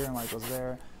goes here and light goes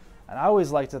there. And I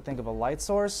always like to think of a light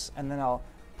source, and then I'll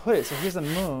put it, so here's the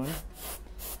moon,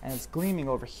 and it's gleaming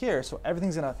over here, so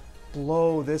everything's gonna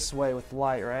blow this way with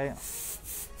light, right?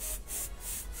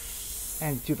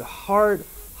 And do the hard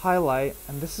highlight,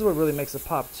 and this is what really makes it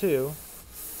pop too,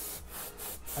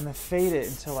 and then fade it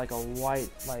into like a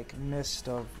white, like mist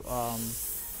of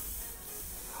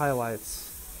highlights.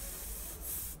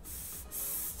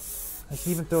 I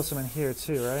can even throw some in here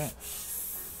too, right?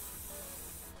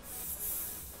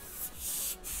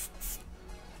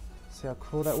 See how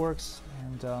cool that works?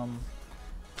 And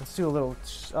let's do a little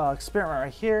experiment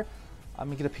right here. I'm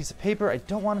gonna get a piece of paper. I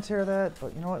don't want to tear that,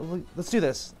 but you know what? Let's do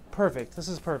this. Perfect. This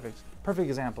is perfect. Perfect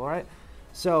example, all right?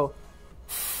 So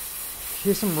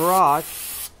here's some rock,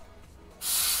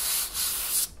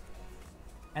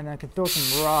 and then I can throw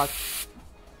some rock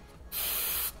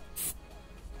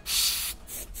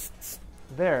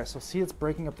there. So see, it's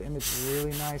breaking up the image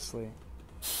really nicely.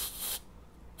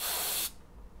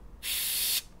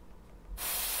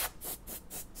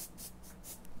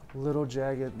 Little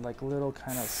jagged, like little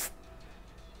kind of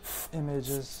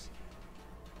images.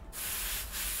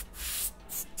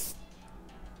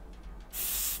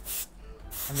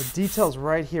 And the detail's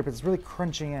right here, but it's really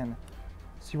crunching in.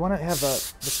 So you want to have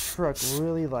the truck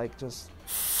really like just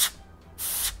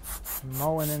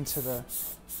mowing into the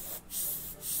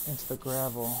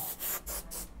gravel.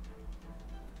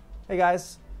 Hey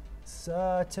guys,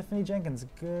 Tiffany Jenkins,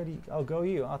 good. Oh, go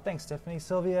you. Oh, thanks, Tiffany.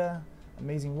 Sylvia,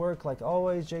 amazing work like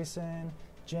always. Jason,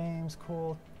 James,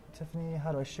 cool. Tiffany,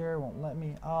 how do I share? Won't let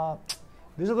me.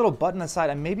 There's a little button on the side,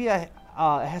 and maybe it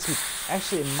has to be.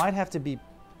 Actually, it might have to be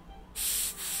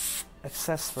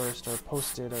accessed first or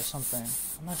posted or something.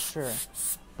 I'm not sure,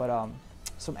 but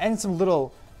so I'm adding some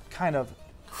little kind of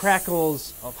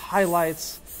crackles of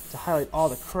highlights to highlight all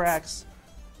the cracks.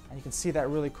 And you can see that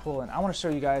really cool, and I want to show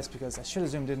you guys because I should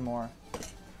have zoomed in more.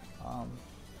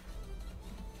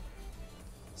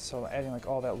 So adding like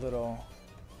all that little,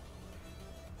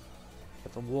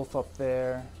 got the wolf up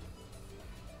there,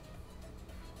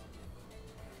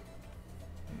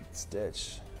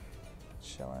 Stitch,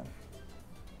 chilling.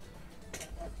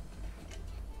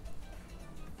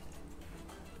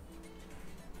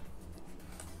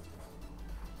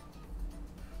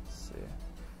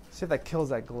 See if that kills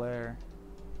that glare.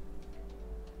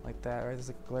 Like that, right? There's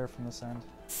a glare from this end.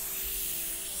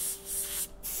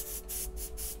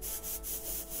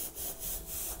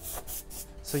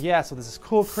 So yeah, so there's this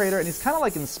cool crater, and he's kind of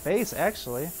like in space,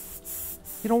 actually.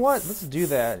 You know what? Let's do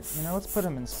that. You know, let's put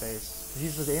him in space.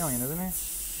 He's this alien, isn't he?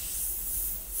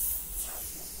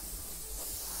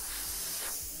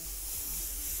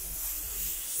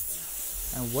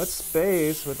 And what's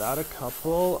space without a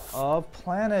couple of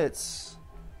planets?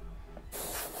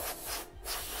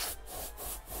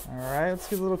 Alright, let's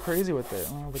get a little crazy with it.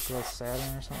 Oh, look like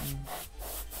Saturn or something.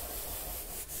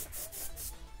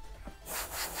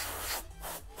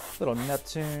 Little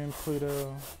Neptune,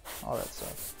 Pluto, all that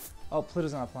stuff. Oh,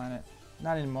 Pluto's not a planet.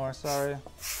 Not anymore, sorry.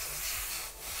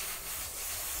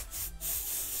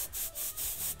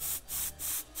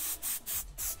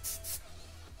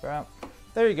 Right.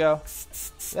 There you go.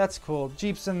 That's cool.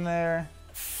 Jeep's in there.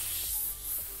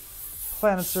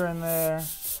 Planets are in there.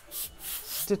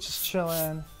 Stitch is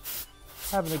chilling.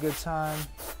 Having a good time.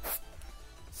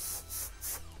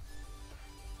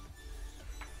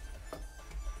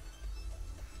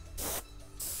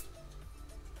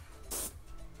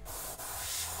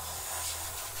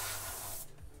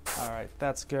 Alright,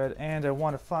 that's good. And I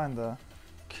want to find the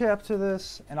cap to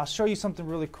this. And I'll show you something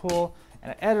really cool.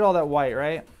 And I added all that white,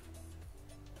 right?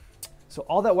 So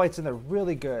all that white's in there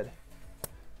really good.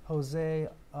 Jose,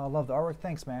 love the artwork.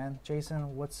 Thanks, man.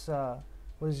 Jason, what are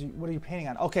you painting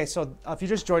on? Okay, so if you're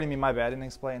just joining me, my bad, I didn't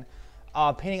explain.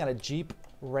 Painting on a Jeep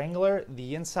Wrangler,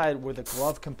 the inside where the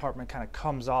glove compartment kind of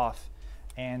comes off,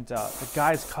 and the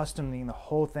guy's customing the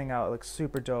whole thing out. It looks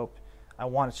super dope. I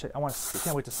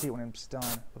can't wait to see it when it's done.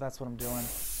 But that's what I'm doing.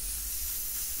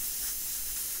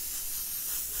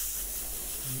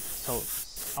 So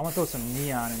I want to throw some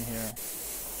neon in here,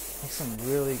 like some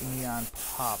really neon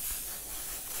pop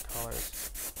colors.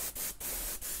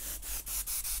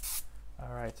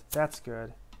 Alright, that's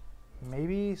good.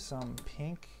 Maybe some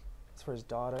pink. That's for his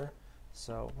daughter.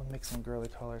 So we'll mix some girly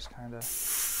colors, kind of.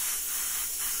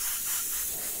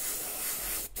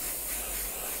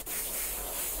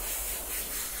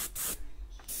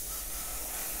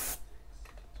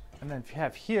 And then if you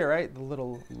have here, right, the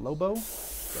little Lobo,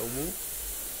 the wolf.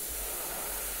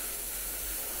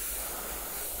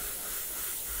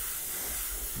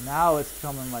 Now it's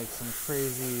becoming like some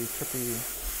crazy, trippy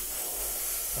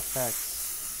effects.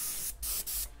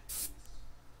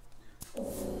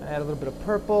 Add a little bit of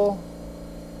purple.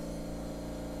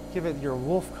 Give it your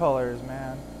wolf colors,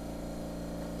 man.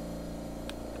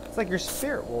 It's like your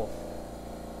spirit wolf.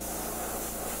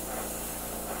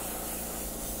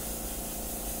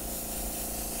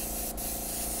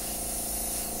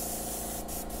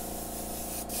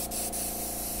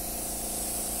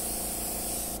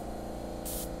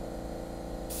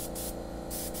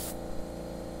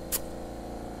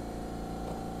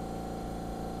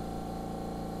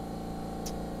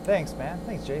 Thanks, man.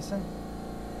 Thanks, Jason.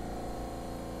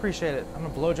 Appreciate it. I'm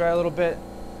gonna blow dry a little bit.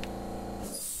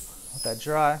 Let that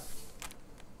dry.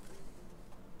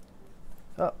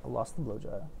 Oh, I lost the blow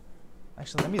dry.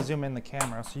 Actually, let me zoom in the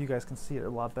camera so you guys can see it a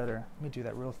lot better. Let me do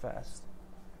that real fast.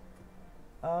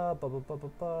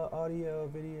 Audio,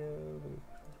 video.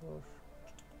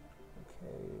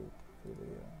 Okay,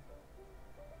 video.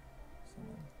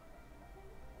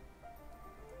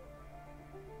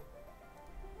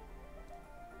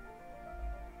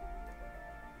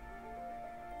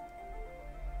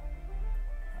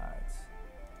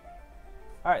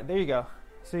 Alright, there you go.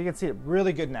 So you can see it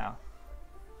really good now.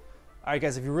 Alright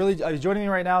guys, if you're joining me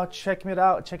right now, check it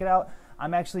out.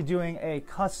 I'm actually doing a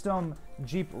custom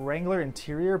Jeep Wrangler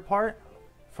interior part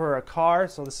for a car.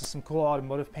 So this is some cool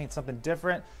automotive paint, something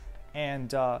different.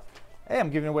 And hey,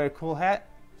 I'm giving away a cool hat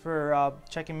for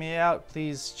checking me out.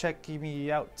 Please check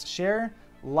me out, share,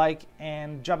 like,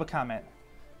 and drop a comment.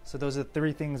 So those are the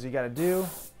 3 things you got to do.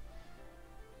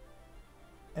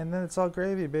 And then it's all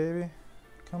gravy, baby.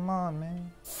 Come on, man.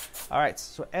 All right,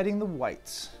 so adding the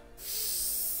white.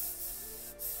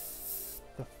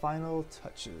 The final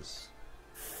touches.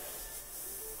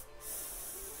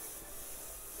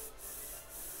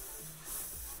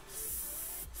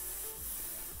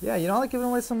 Yeah, you know, I like giving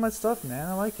away some of my stuff, man.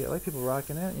 I like it. I like people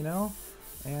rocking it, you know?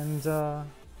 And,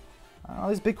 all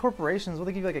these big corporations, will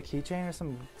they give you like a keychain or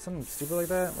something stupid like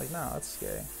that? Like, no, that's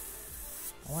scary.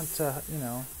 I want to, you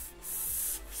know,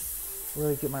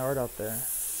 really get my art out there.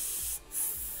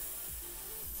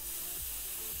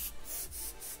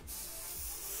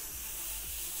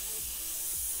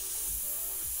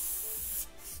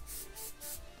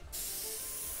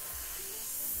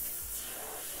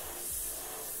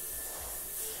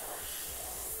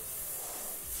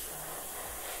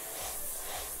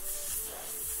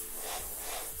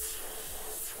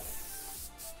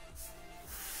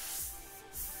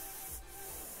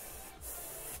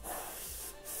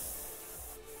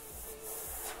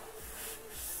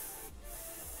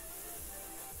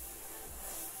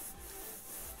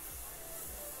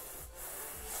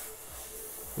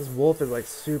 This wolf is like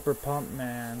super pumped,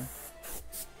 man.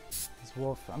 This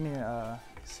wolf, I mean,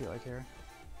 see it like here.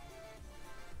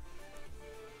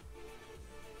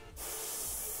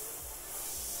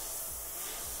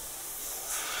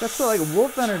 That's the, like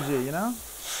wolf energy, you know?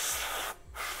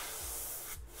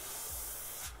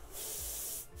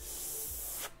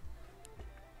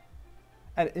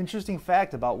 An interesting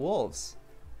fact about wolves.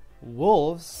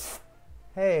 Wolves,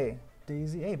 hey,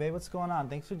 Daisy, hey babe, what's going on?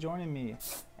 Thanks for joining me.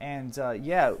 And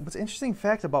yeah, what's an interesting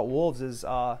fact about wolves is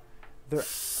they're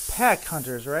pack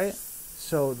hunters, right?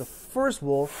 So the first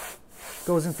wolf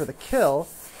goes in for the kill,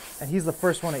 and he's the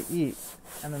first one to eat,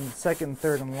 and then the second and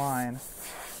third in line.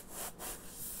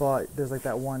 But there's like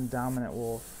that one dominant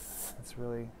wolf. It's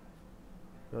really,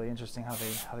 really interesting how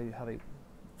they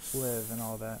live and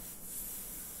all that.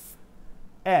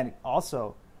 And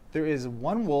also, there is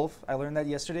one wolf. I learned that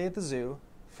yesterday at the zoo.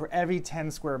 For every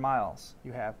 10 square miles,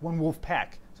 you have one wolf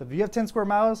pack. So if you have 10 square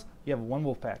miles, you have one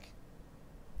wolf pack.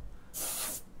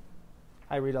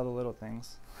 I read all the little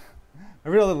things. I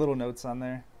read all the little notes on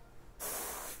there.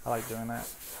 I like doing that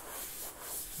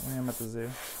when I'm at the zoo.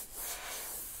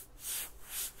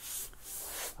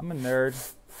 I'm a nerd.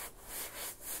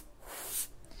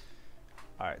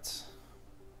 All right.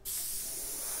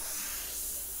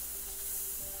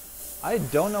 I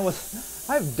don't know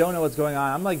what's going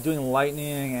on. I'm like doing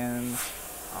lightning, and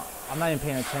I'm not even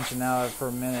paying attention now for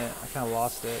a minute. I kind of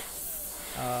lost it.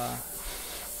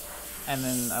 And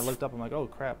then I looked up. I'm like, oh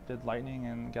crap! Did lightning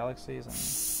and galaxies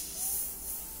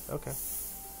and okay,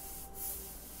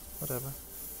 whatever,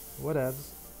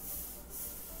 whatevs.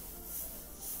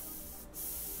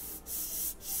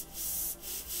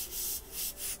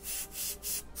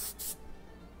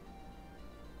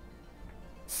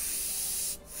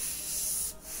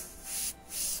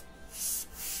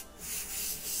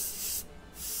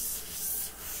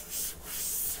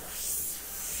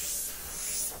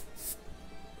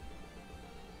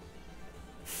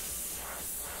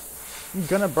 I'm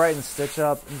gonna brighten Stitch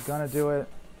up. I'm gonna do it.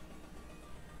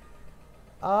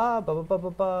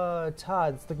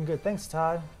 Todd, it's looking good. Thanks,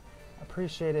 Todd.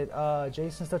 Appreciate it.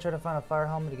 Jason's still trying to find a fire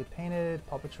helmet to get painted.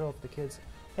 Paw Patrol for the kids.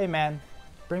 Hey man,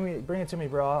 bring it to me,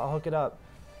 bro. I'll hook it up.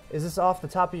 Is this off the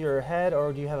top of your head,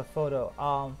 or do you have a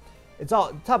photo? It's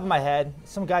all top of my head.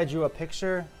 Some guy drew a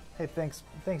picture. Hey, thanks,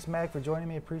 Mac, for joining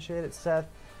me. Appreciate it. Seth,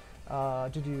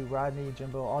 Juju, Rodney,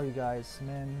 Jimbo, all you guys.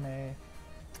 Min, May.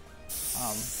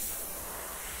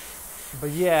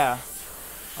 But yeah,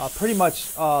 pretty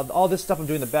much all this stuff I'm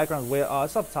doing in the background is way,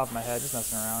 it's off the top of my head, just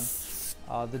messing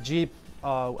around. The Jeep,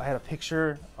 I had a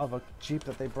picture of a Jeep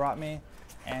that they brought me,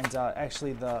 and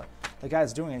actually the guy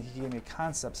that's doing it, he gave me a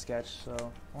concept sketch, so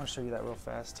I want to show you that real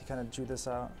fast. He kind of drew this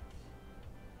out.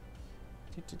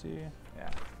 Yeah.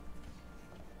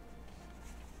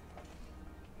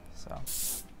 So.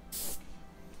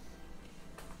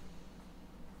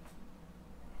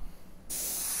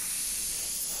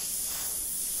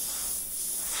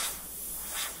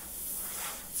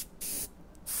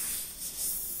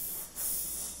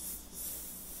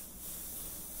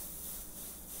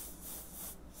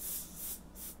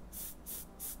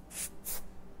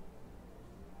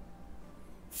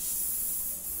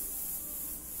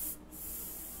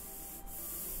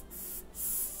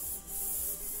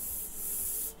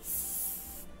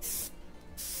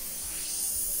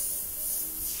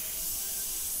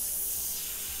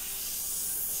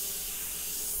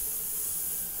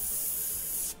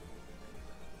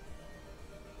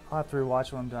 I'll have to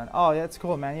rewatch when I'm done. Oh, yeah, it's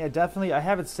cool, man. Yeah, definitely. I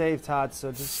have it saved, Todd,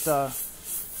 so just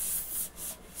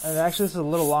And actually, this is a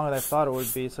little longer than I thought it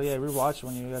would be. So yeah, rewatch it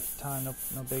when you got the time. No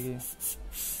biggie.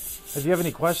 If you have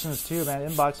any questions too, man,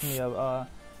 inbox me.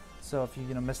 So if you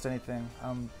missed anything,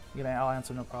 I'll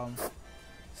answer, no problem.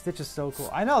 Stitch is so cool.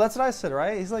 I know, that's what I said,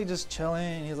 right? He's like just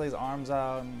chilling. He's like his arms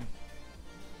out, and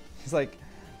he's like,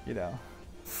 he's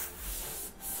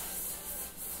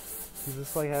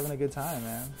just like having a good time,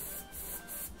 man.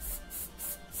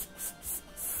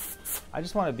 I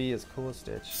just want to be as cool as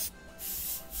Stitch.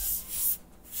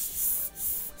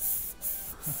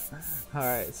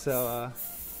 Alright, so,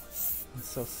 it's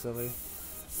so silly.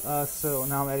 So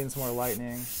now I'm adding some more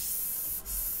lightning.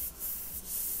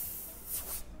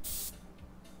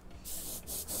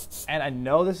 And I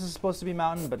know this is supposed to be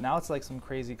mountain, but now it's like some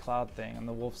crazy cloud thing, and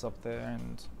the wolf's up there,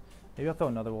 and maybe I'll throw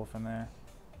another wolf in there.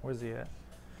 Where's he at?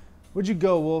 Where'd you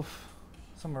go, wolf?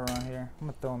 Somewhere around here. I'm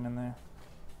gonna throw him in there.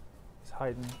 He's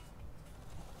hiding.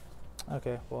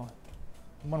 Okay, well,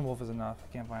 one wolf is enough. I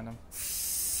can't find him.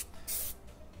 So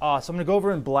I'm gonna go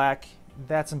over in black.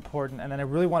 That's important, and then I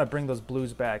really want to bring those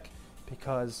blues back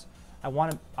because I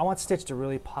want Stitch to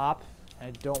really pop, and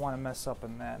I don't want to miss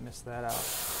that out.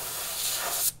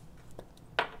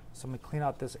 So I'm gonna clean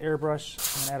out this airbrush.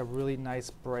 I'm gonna add a really nice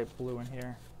bright blue in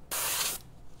here,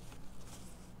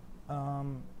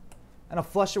 and I'll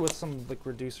flush it with some like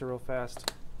reducer real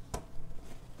fast.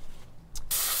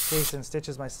 Jason, Stitch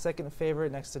is my second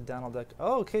favorite next to Donald Duck.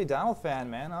 Oh, okay, Donald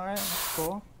fan, man. All right, that's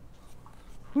cool.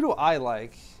 Who do I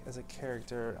like as a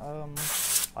character? I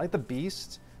like the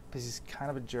Beast because he's kind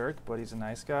of a jerk, but he's a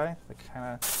nice guy. Like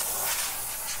kind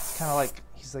of like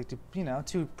he's like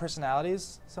two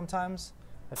personalities sometimes.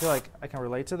 I feel like I can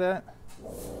relate to that.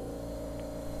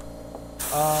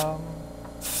 I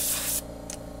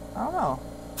don't know.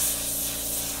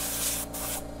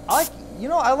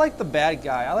 I like the bad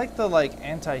guy. I like the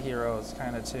anti-heroes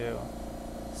kind of too.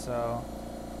 So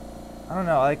I don't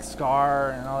know. I like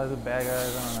Scar and all the bad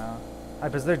guys. I don't know.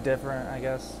 Because they're different, I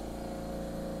guess.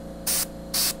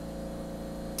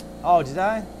 Oh, did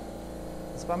I?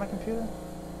 Is it by my computer?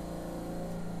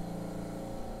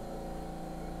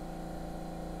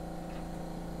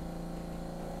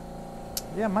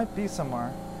 Yeah, it might be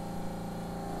somewhere.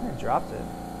 I think I dropped it.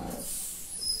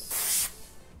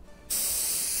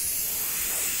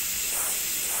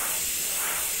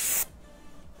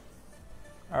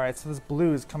 Alright, so this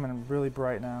blue is coming really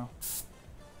bright now.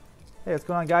 Hey, what's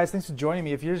going on, guys? Thanks for joining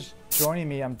me. If you're just joining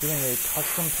me, I'm doing a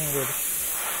custom painted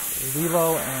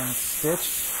Lilo and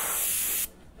Stitch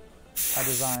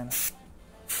design.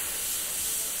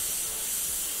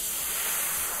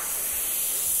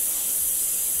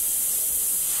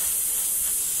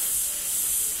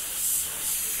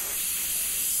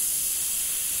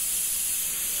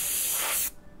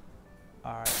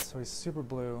 Alright, so he's super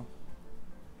blue.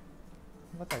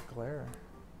 What about that glare?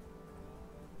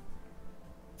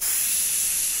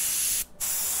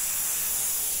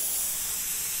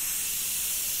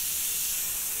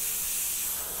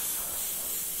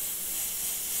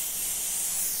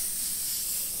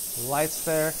 Lights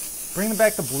there. Bring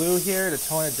back the blue here to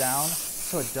tone it down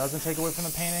so it doesn't take away from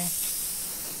the painting.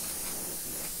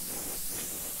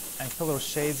 And put little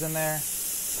shades in there.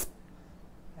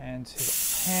 And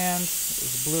his hand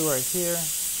is blue right here.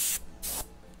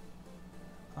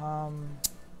 And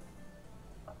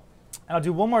I'll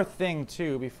do one more thing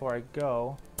too before I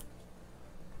go.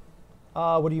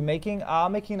 What are you making?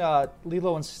 I'm making a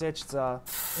Lilo and Stitch. It's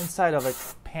inside of a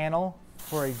panel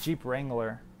for a Jeep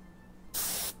Wrangler.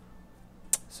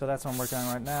 So that's what I'm working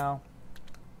on right now.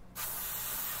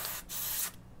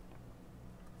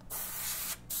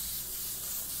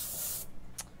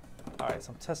 Alright,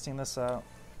 so I'm testing this out.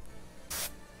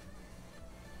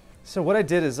 So what I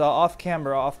did is off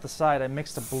camera, off the side, I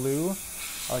mixed a blue,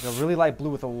 like a really light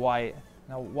blue with a white.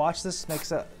 Now watch this,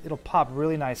 it'll pop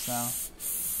really nice now.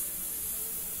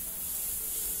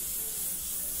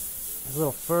 His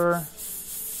little fur.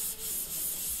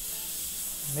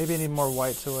 Maybe I need more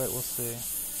white to it, we'll see.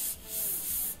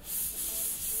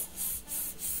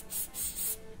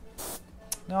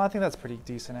 No, I think that's pretty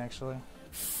decent actually.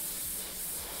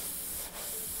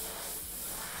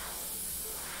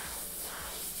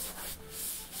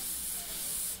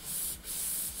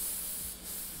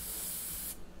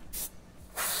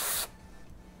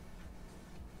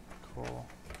 Cool.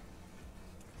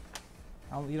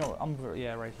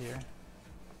 Yeah, right here.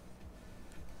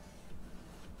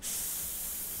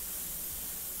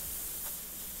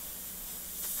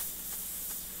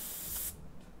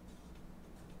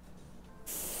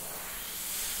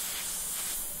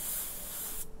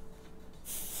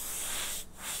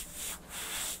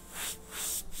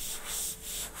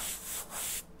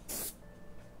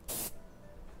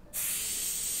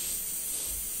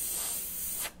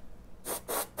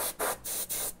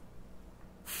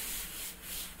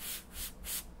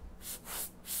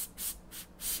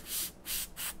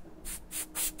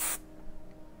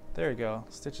 There you go.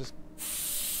 Stitches.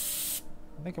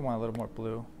 I think I want a little more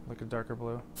blue, like a darker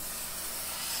blue.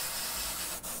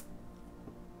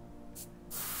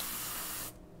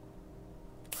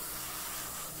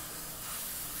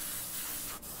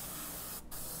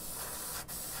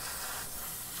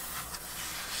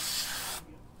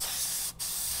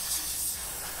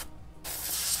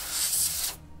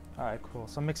 Alright, cool.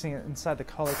 So I'm mixing it inside the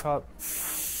color cup.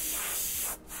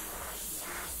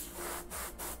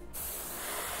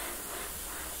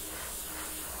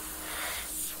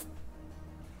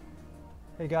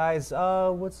 Hey guys,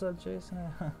 what's up, Jason?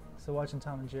 So watching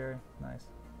Tom and Jerry. Nice.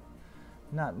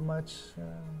 Not much.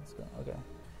 Let's go. Okay.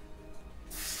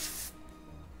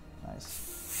 Nice.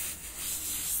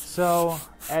 So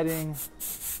adding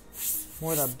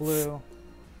more of that blue.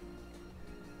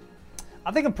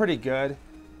 I think I'm pretty good.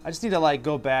 I just need to like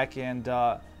go back and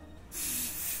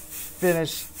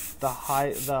finish the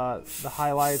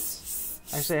highlights.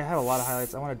 Actually, I have a lot of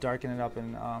highlights. I want to darken it up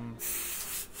and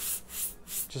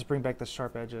just bring back the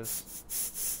sharp edges.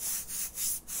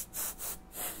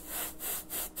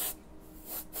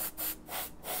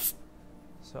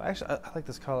 So actually, I like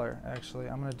this color. Actually,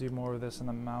 I'm gonna do more of this in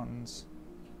the mountains.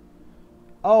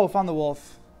 Oh, found the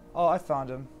wolf. Oh, I found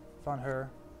him. Found her.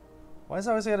 Why does it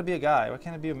always gotta be a guy? Why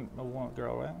can't it be a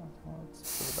girl, right? Well,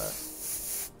 let's go with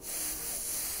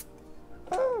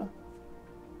that. Ah.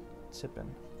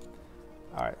 Tipping.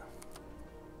 All right.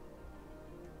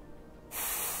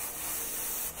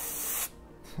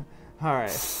 All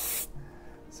right.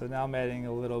 So now I'm adding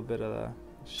a little bit of the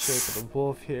shape of the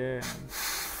wolf here. And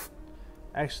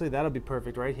actually, that'll be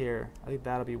perfect right here. I think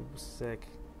that'll be sick.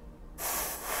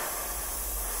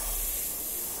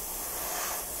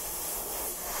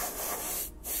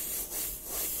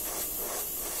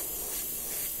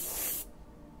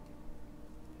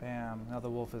 Bam. Now the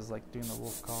wolf is like doing the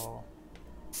wolf call.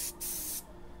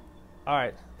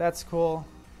 Alright, that's cool.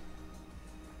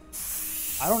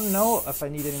 I don't know if I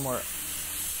need any more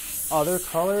other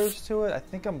colors to it. I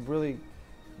think I'm really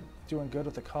doing good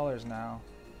with the colors now.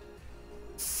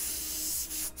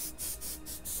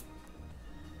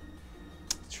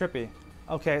 Trippy.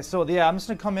 Okay, so yeah, I'm just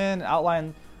gonna come in,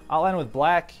 outline with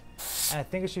black, and I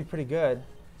think it should be pretty good.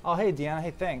 Oh, hey Deanna, hey,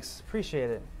 thanks,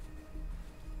 appreciate it.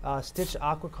 Stitch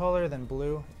aqua color, then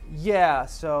blue. Yeah,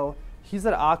 so he's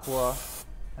at aqua,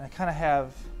 and I kind of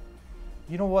have.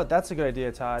 You know what? That's a good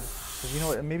idea, Todd. Because you know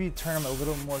what? Maybe turn him a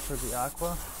little more towards the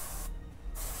aqua.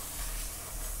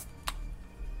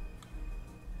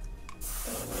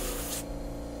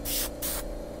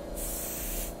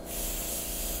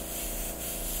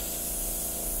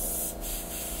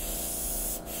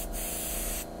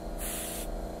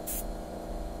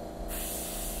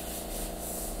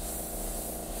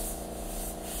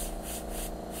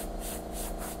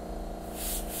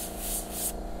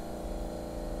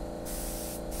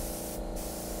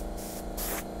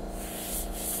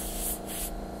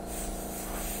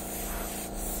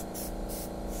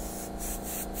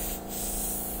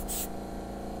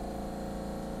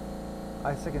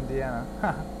 I second Deanna.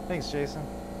 Thanks, Jason.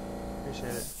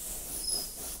 Appreciate it.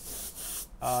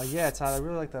 Yeah, Todd, I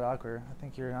really like that aqua. I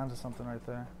think you're onto something right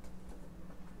there.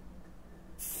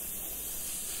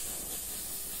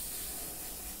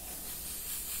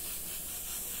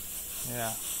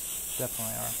 Yeah,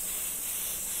 definitely are.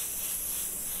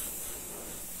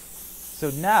 So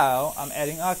now I'm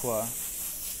adding aqua.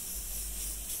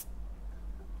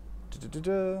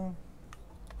 Du-du-du-du.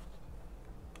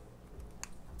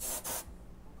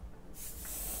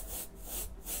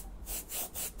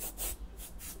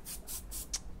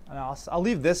 And I'll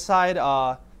leave this side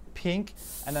pink,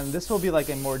 and then this will be like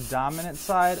a more dominant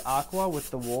side, aqua,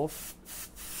 with the wolf.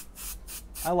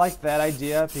 I like that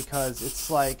idea because it's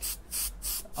like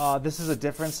this is a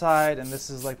different side, and this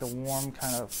is like the warm,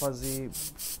 kind of fuzzy,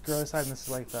 girly side, and this is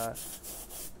like the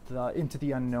into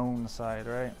the unknown side,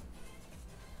 right?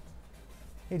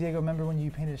 Hey Diego, remember when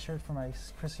you painted a shirt for my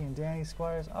Chrissy and Danny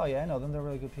Squires? Oh yeah, I know them. They're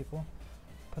really good people.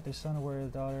 Put their son to wear his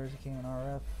daughters. He came in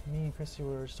RF. Me and Chrissy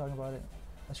were just talking about it.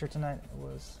 That shirt tonight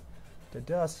was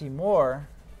see more.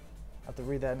 I'll have to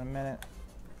read that in a minute.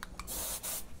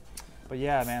 But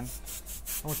yeah, man,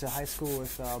 I went to high school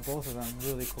with both of them.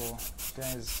 Really cool.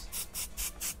 Danny's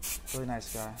really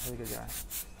nice guy, really good guy.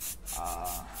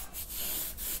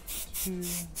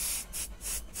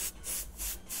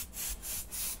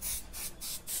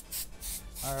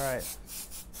 All right.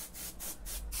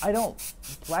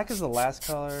 Black is the last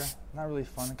color. Not really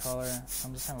fun color. So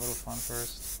I'm just having a little fun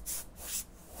first.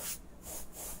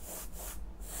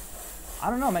 I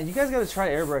don't know, man. You guys got to try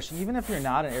airbrushing. Even if you're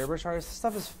not an airbrush artist, this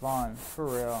stuff is fun, for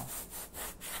real.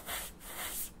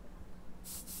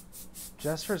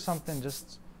 just for something.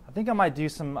 I think I might do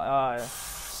some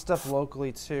stuff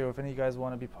locally too. If any of you guys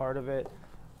want to be part of it,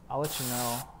 I'll let you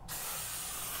know.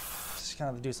 Just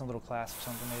kind of do some little class or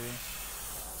something maybe.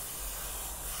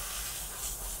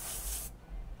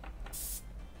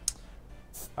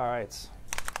 All right.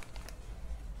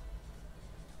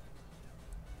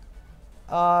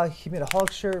 He made a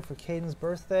Hulk shirt for Caden's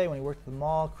birthday when he worked at the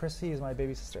mall. Chrissy is my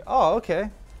baby sister. Oh, okay.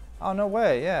 Oh, no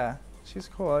way. Yeah, she's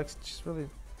cool. She's really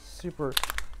super,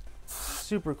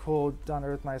 super cool, down to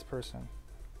earth, nice person.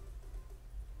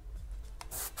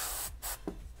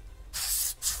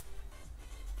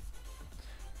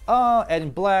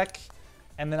 Adding black,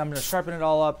 and then I'm gonna sharpen it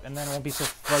all up, and then it won't be so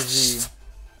fuzzy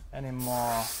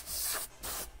anymore.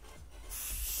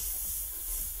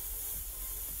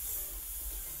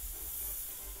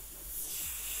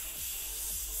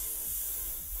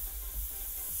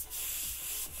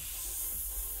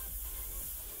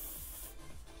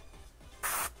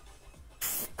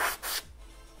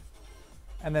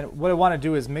 And then what I want to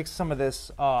do is mix some of this,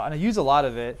 and I use a lot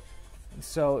of it.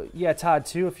 So yeah, Todd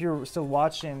too, if you're still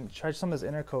watching, try some of this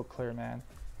Intercoat clear, man.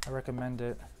 I recommend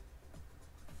it.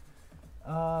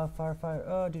 Firefighter,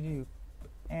 oh, did you?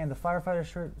 And the firefighter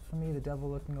shirt for me, the devil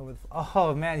looking over the,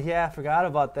 oh man, yeah, I forgot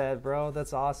about that, bro.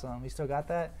 That's awesome. You still got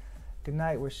that? Good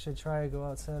night, we should try to go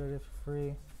out Saturday for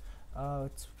free.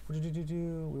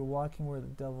 We're walking where the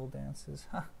devil dances.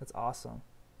 That's awesome.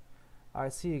 All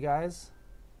right, see you guys.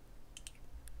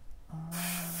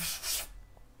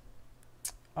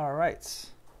 All right.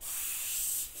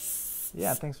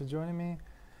 Yeah, thanks for joining me.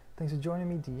 Thanks for joining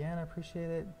me, Deanna. I appreciate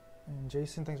it. And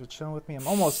Jason, thanks for chilling with me. I'm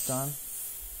almost done.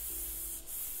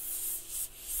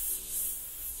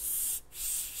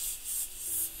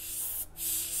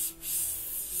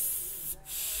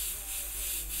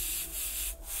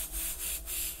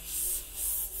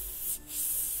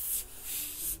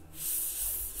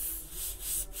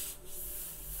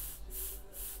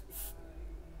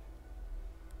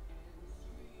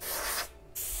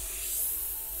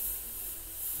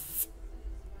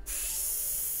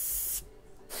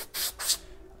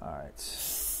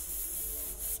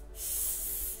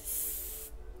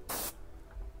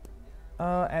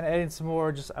 And adding some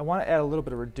more, I want to add a little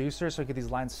bit of reducer so I get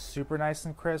these lines super nice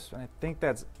and crisp, and I think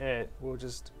that's it. We'll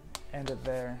just end it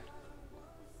there.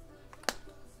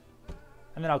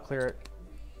 And then I'll clear it,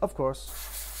 of course.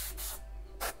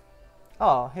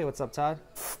 Oh, hey, what's up, Todd?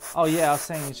 Oh yeah, I was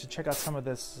saying you should check out some of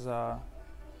this.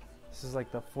 This is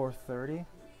like the 430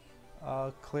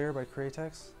 clear by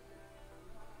Createx.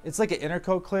 It's like an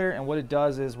Intercoat clear, and what it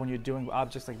does is when you're doing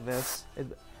objects like this,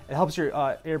 it helps your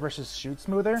airbrushes shoot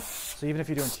smoother. So even if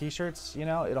you're doing t-shirts, you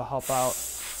know, it'll help out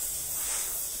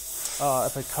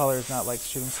if the color is not like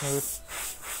shooting smooth.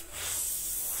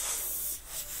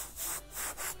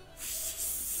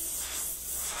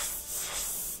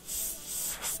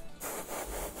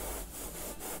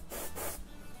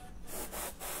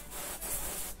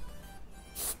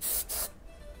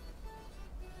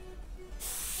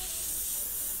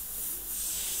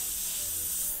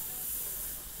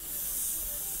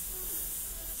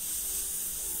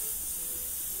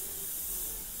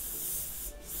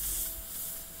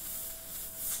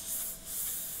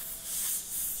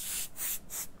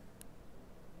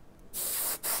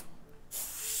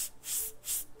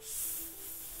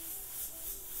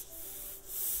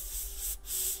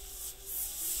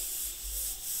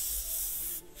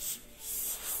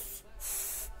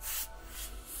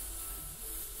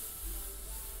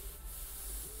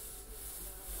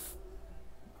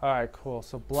 All right, cool.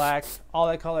 So black, all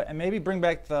that color, and maybe bring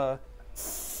back the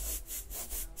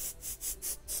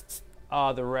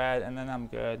red, and then I'm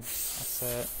good. That's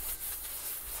it.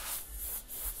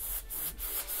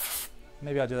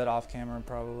 Maybe I'll do that off camera,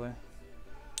 probably.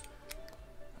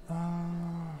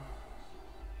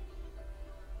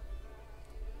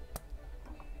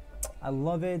 I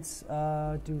love it,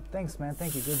 dude. Thanks, man.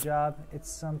 Thank you. Good job.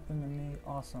 It's something to me.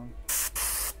 Awesome.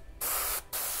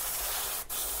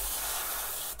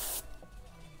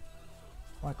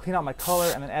 I want to clean out my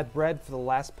color and then add red for the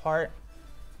last part.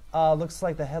 Looks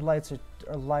like the headlights are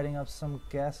lighting up some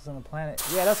gases on the planet.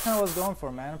 Yeah, that's kind of what I was going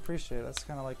for, man. I appreciate it. That's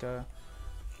kind of like a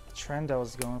trend I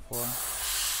was going for.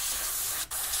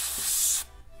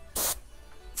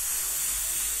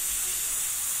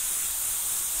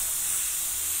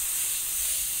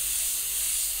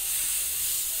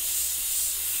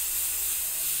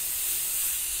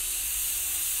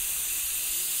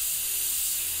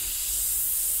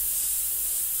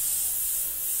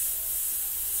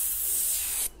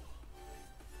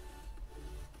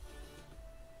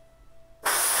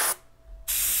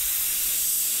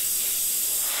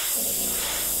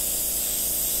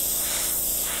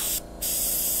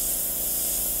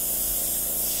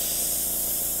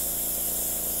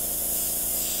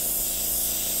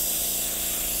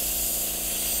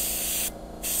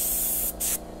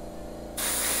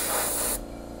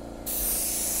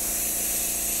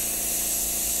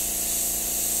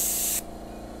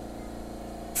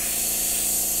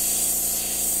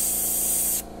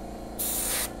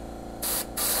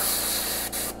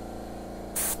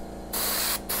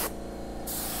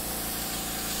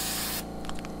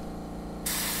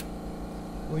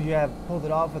 Well, you have pulled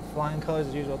it off with flying colors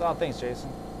as usual. Oh, thanks, Jason.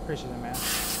 Appreciate it, man.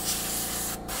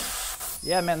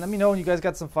 Yeah, man, let me know when you guys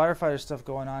got some firefighter stuff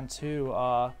going on, too.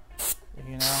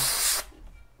 You know, if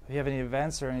you have any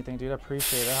events or anything, dude, I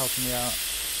appreciate it. That helps me out.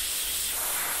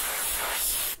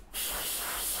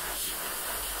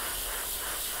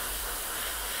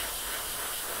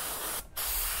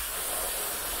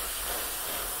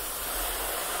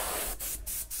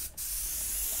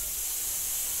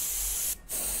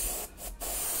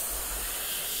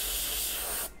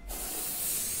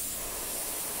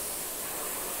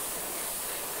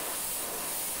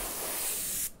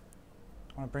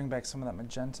 I want to bring back some of that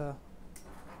magenta.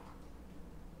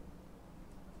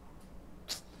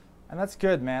 And that's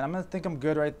good, man. I'm going to think I'm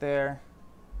good right there.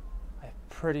 I'm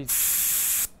pretty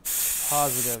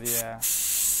positive, yeah.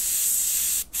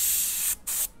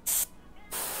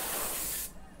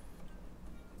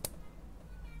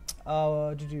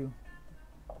 What did you do?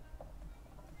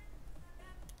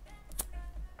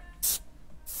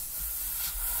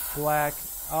 Black.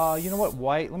 You know what?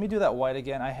 White. Let me do that white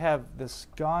again. I have this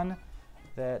gun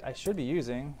that I should be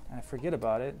using, and I forget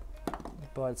about it,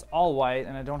 but it's all white,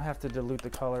 and I don't have to dilute the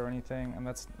color or anything, and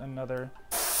that's another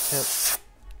tip.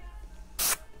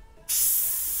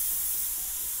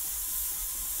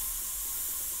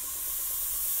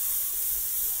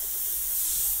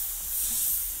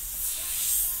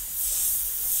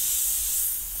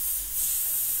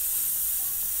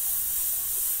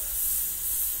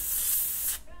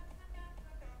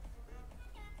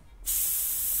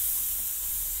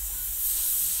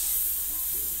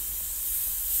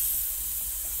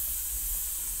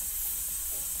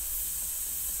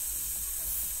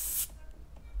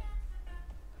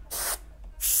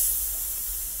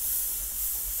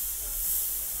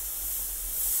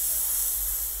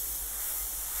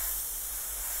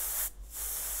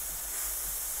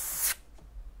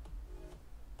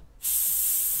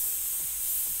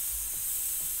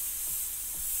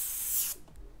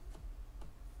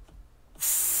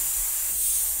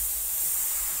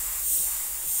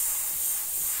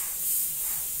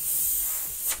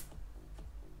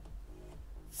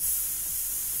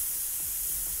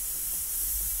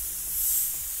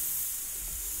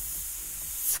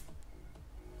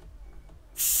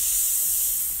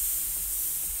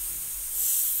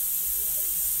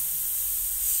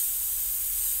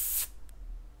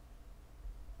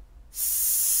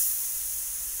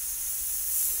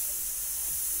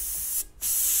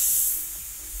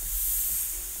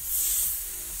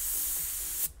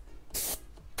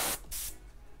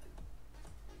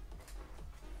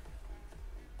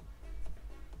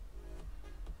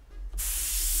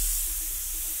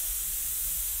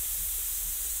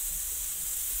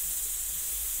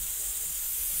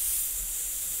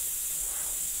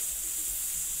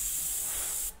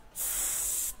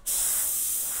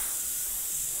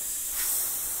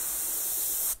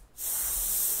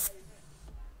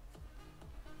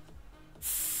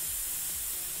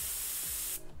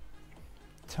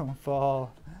 Don't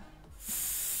fall.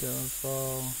 Don't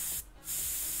fall.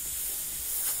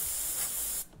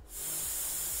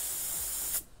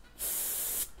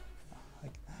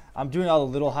 I'm doing all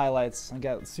the little highlights. I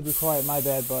got super quiet, my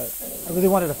bad, but I really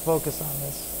wanted to focus on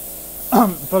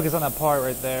this. Focus on that part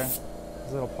right there.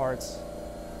 Those little parts.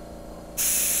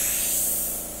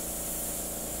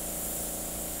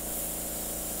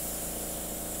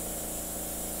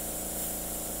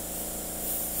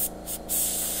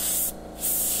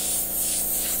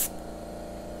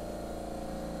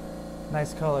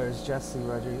 Nice colors, Jesse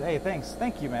Rodriguez. Hey, thanks.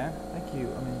 Thank you, man. Thank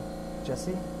you. I mean,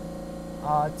 Jesse.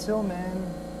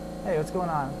 Tillman. Hey, what's going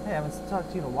on? Hey, I haven't talked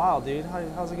to you in a while, dude.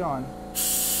 How's it going?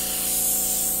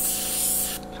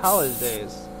 College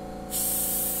days.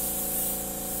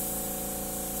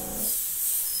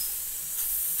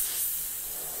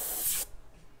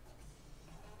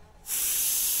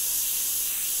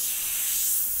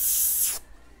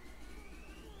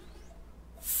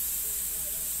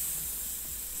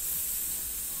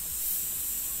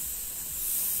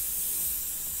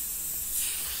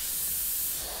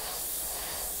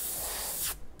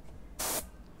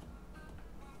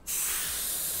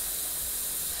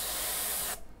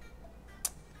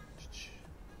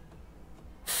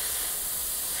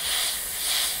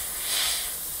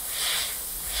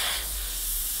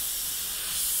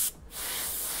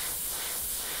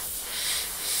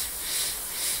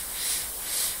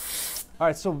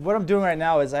 Alright, so what I'm doing right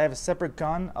now is I have a separate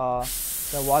gun,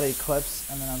 the Wada Eclipse,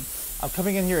 and then I'm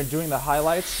coming in here and doing the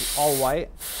highlights, all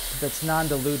white, that's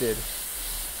non-diluted.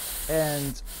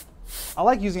 And I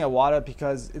like using a Wada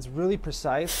because it's really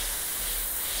precise.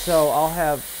 So I'll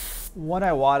have one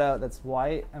Iwata that's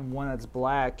white and one that's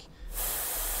black,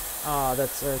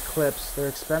 That's clips. They're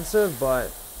expensive, but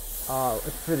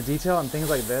for the detail and things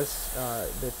like this,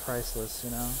 they're priceless,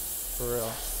 you know, for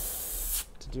real,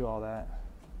 to do all that.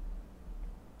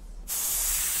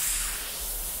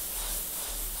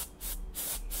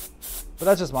 But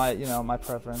that's just my, you know, my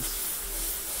preference.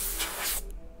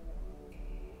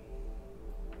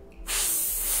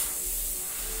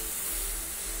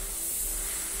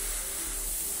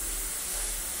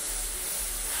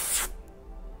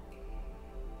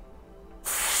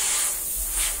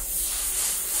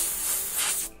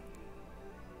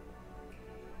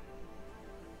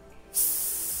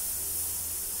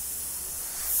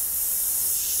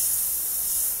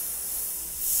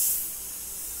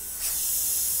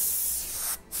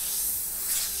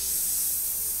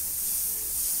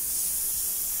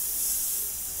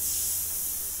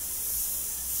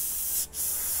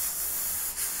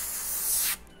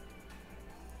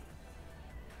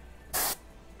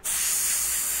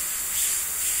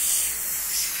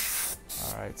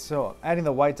 Alright, so adding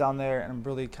the white down there, and I'm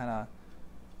really kind of,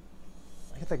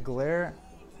 I get the glare,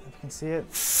 if you can see it,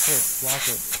 block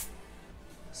it.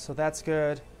 So that's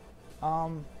good. I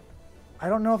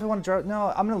don't know if I want to draw,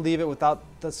 no, I'm going to leave it without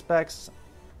the specs.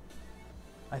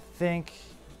 I think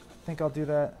I'll do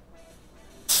that.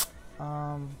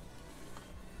 Let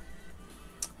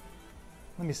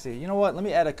me see, you know what, let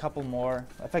me add a couple more.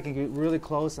 If I can get really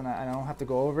close and I don't have to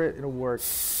go over it, it'll work.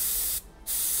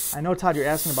 I know, Todd, you're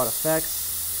asking about effects.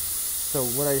 So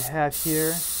what I have here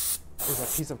is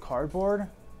a piece of cardboard.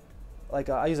 Like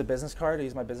I use a business card, I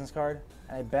use my business card,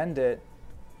 and I bend it,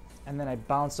 and then I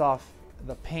bounce off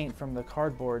the paint from the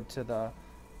cardboard to the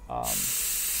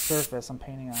surface I'm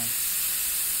painting on.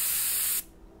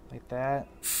 Like that.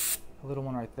 A little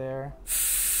one right there.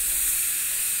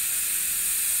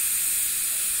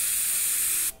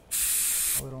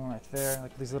 A little one right there,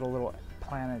 like these little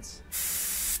planets.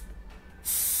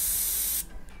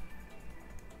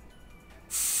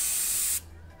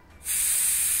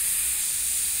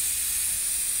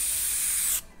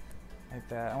 Like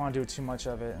that. I don't want to do too much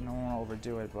of it, and I don't want to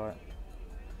overdo it, but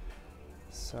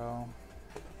so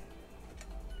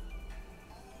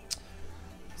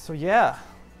yeah.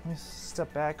 Let me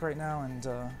step back right now and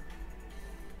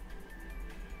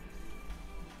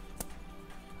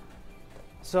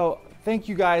so thank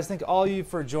you guys, thank all of you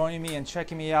for joining me and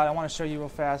checking me out. I want to show you real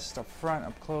fast up front,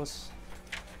 up close.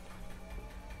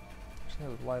 Actually,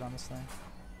 there's light on this thing.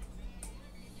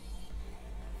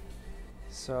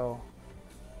 So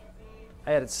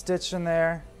I added Stitch in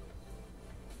there,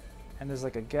 and there's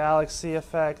like a galaxy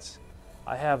effect.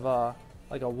 I have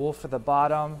like a wolf at the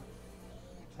bottom,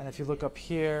 and if you look up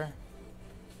here,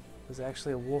 there's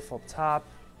actually a wolf up top.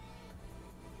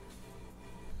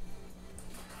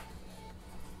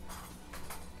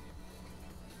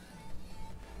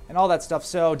 And all that stuff.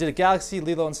 So did a galaxy,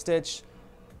 Lilo and Stich.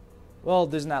 Well,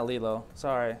 there's not Lilo.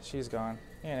 Sorry, she's gone.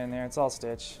 He ain't in there. It's all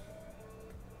Stitch.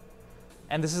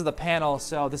 And this is the panel.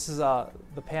 So this is the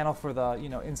panel for the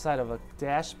inside of a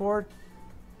dashboard,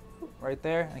 right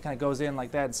there. And it kind of goes in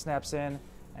like that and snaps in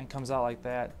and comes out like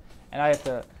that. And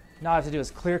now I have to do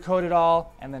is clear coat it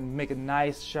all and then make a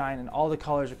nice shine, and all the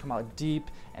colors will come out deep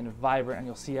and vibrant, and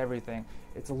you'll see everything.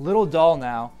 It's a little dull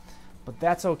now, but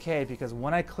that's okay, because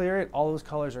when I clear it, all those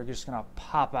colors are just gonna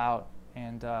pop out,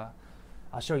 and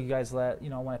I'll show you guys that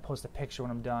when I post a picture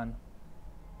when I'm done.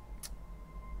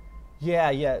 Yeah,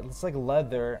 it's like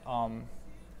leather,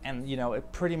 and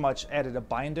it pretty much added a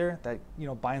binder that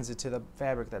binds it to the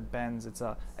fabric that bends. It's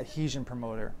a adhesion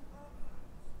promoter.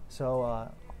 So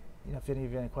if any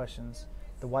of you have any questions,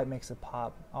 the white makes it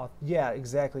pop. Oh, yeah,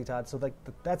 exactly, Todd. So like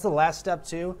that's the last step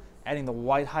too, adding the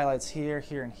white highlights here,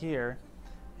 here, and here,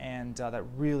 and that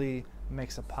really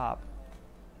makes it pop.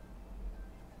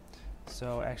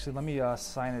 So actually, let me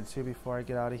sign it too before I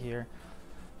get out of here.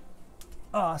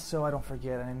 So I don't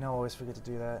forget. I know I always forget to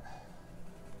do that.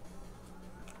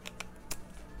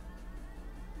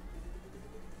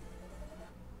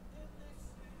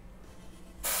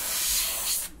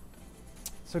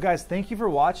 So guys, thank you for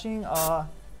watching.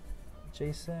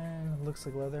 Jason, looks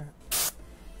like leather. Let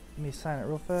me sign it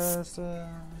real fast.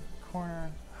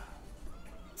 Corner.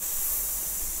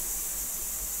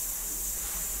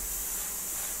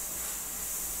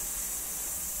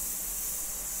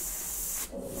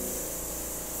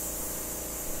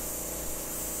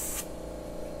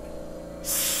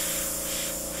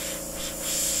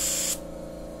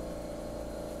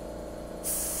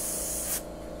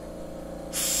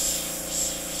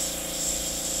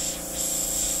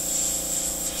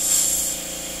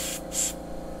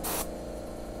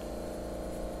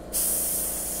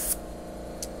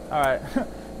 All right,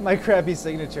 my crappy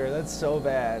signature. That's so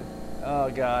bad.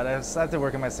 Oh god, I have to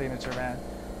work on my signature, man.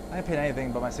 I ain't paid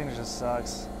anything, but my signature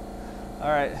sucks.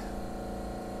 Alright.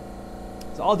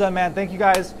 It's all done, man. Thank you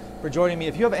guys for joining me.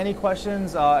 If you have any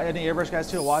questions, any airbrush guys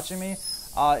too are watching me,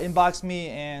 inbox me,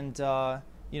 and you know,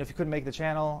 if you couldn't make the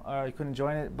channel or you couldn't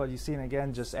join it, but you see it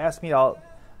again, just ask me. I'll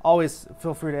always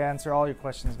feel free to answer all your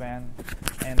questions, man.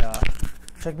 And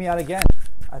check me out again.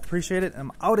 I appreciate it.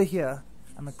 I'm out of here.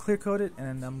 I'm gonna clear coat it,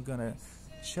 and I'm gonna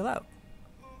chill out.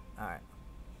 All right.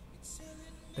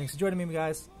 Thanks for joining me,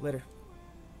 guys. Later.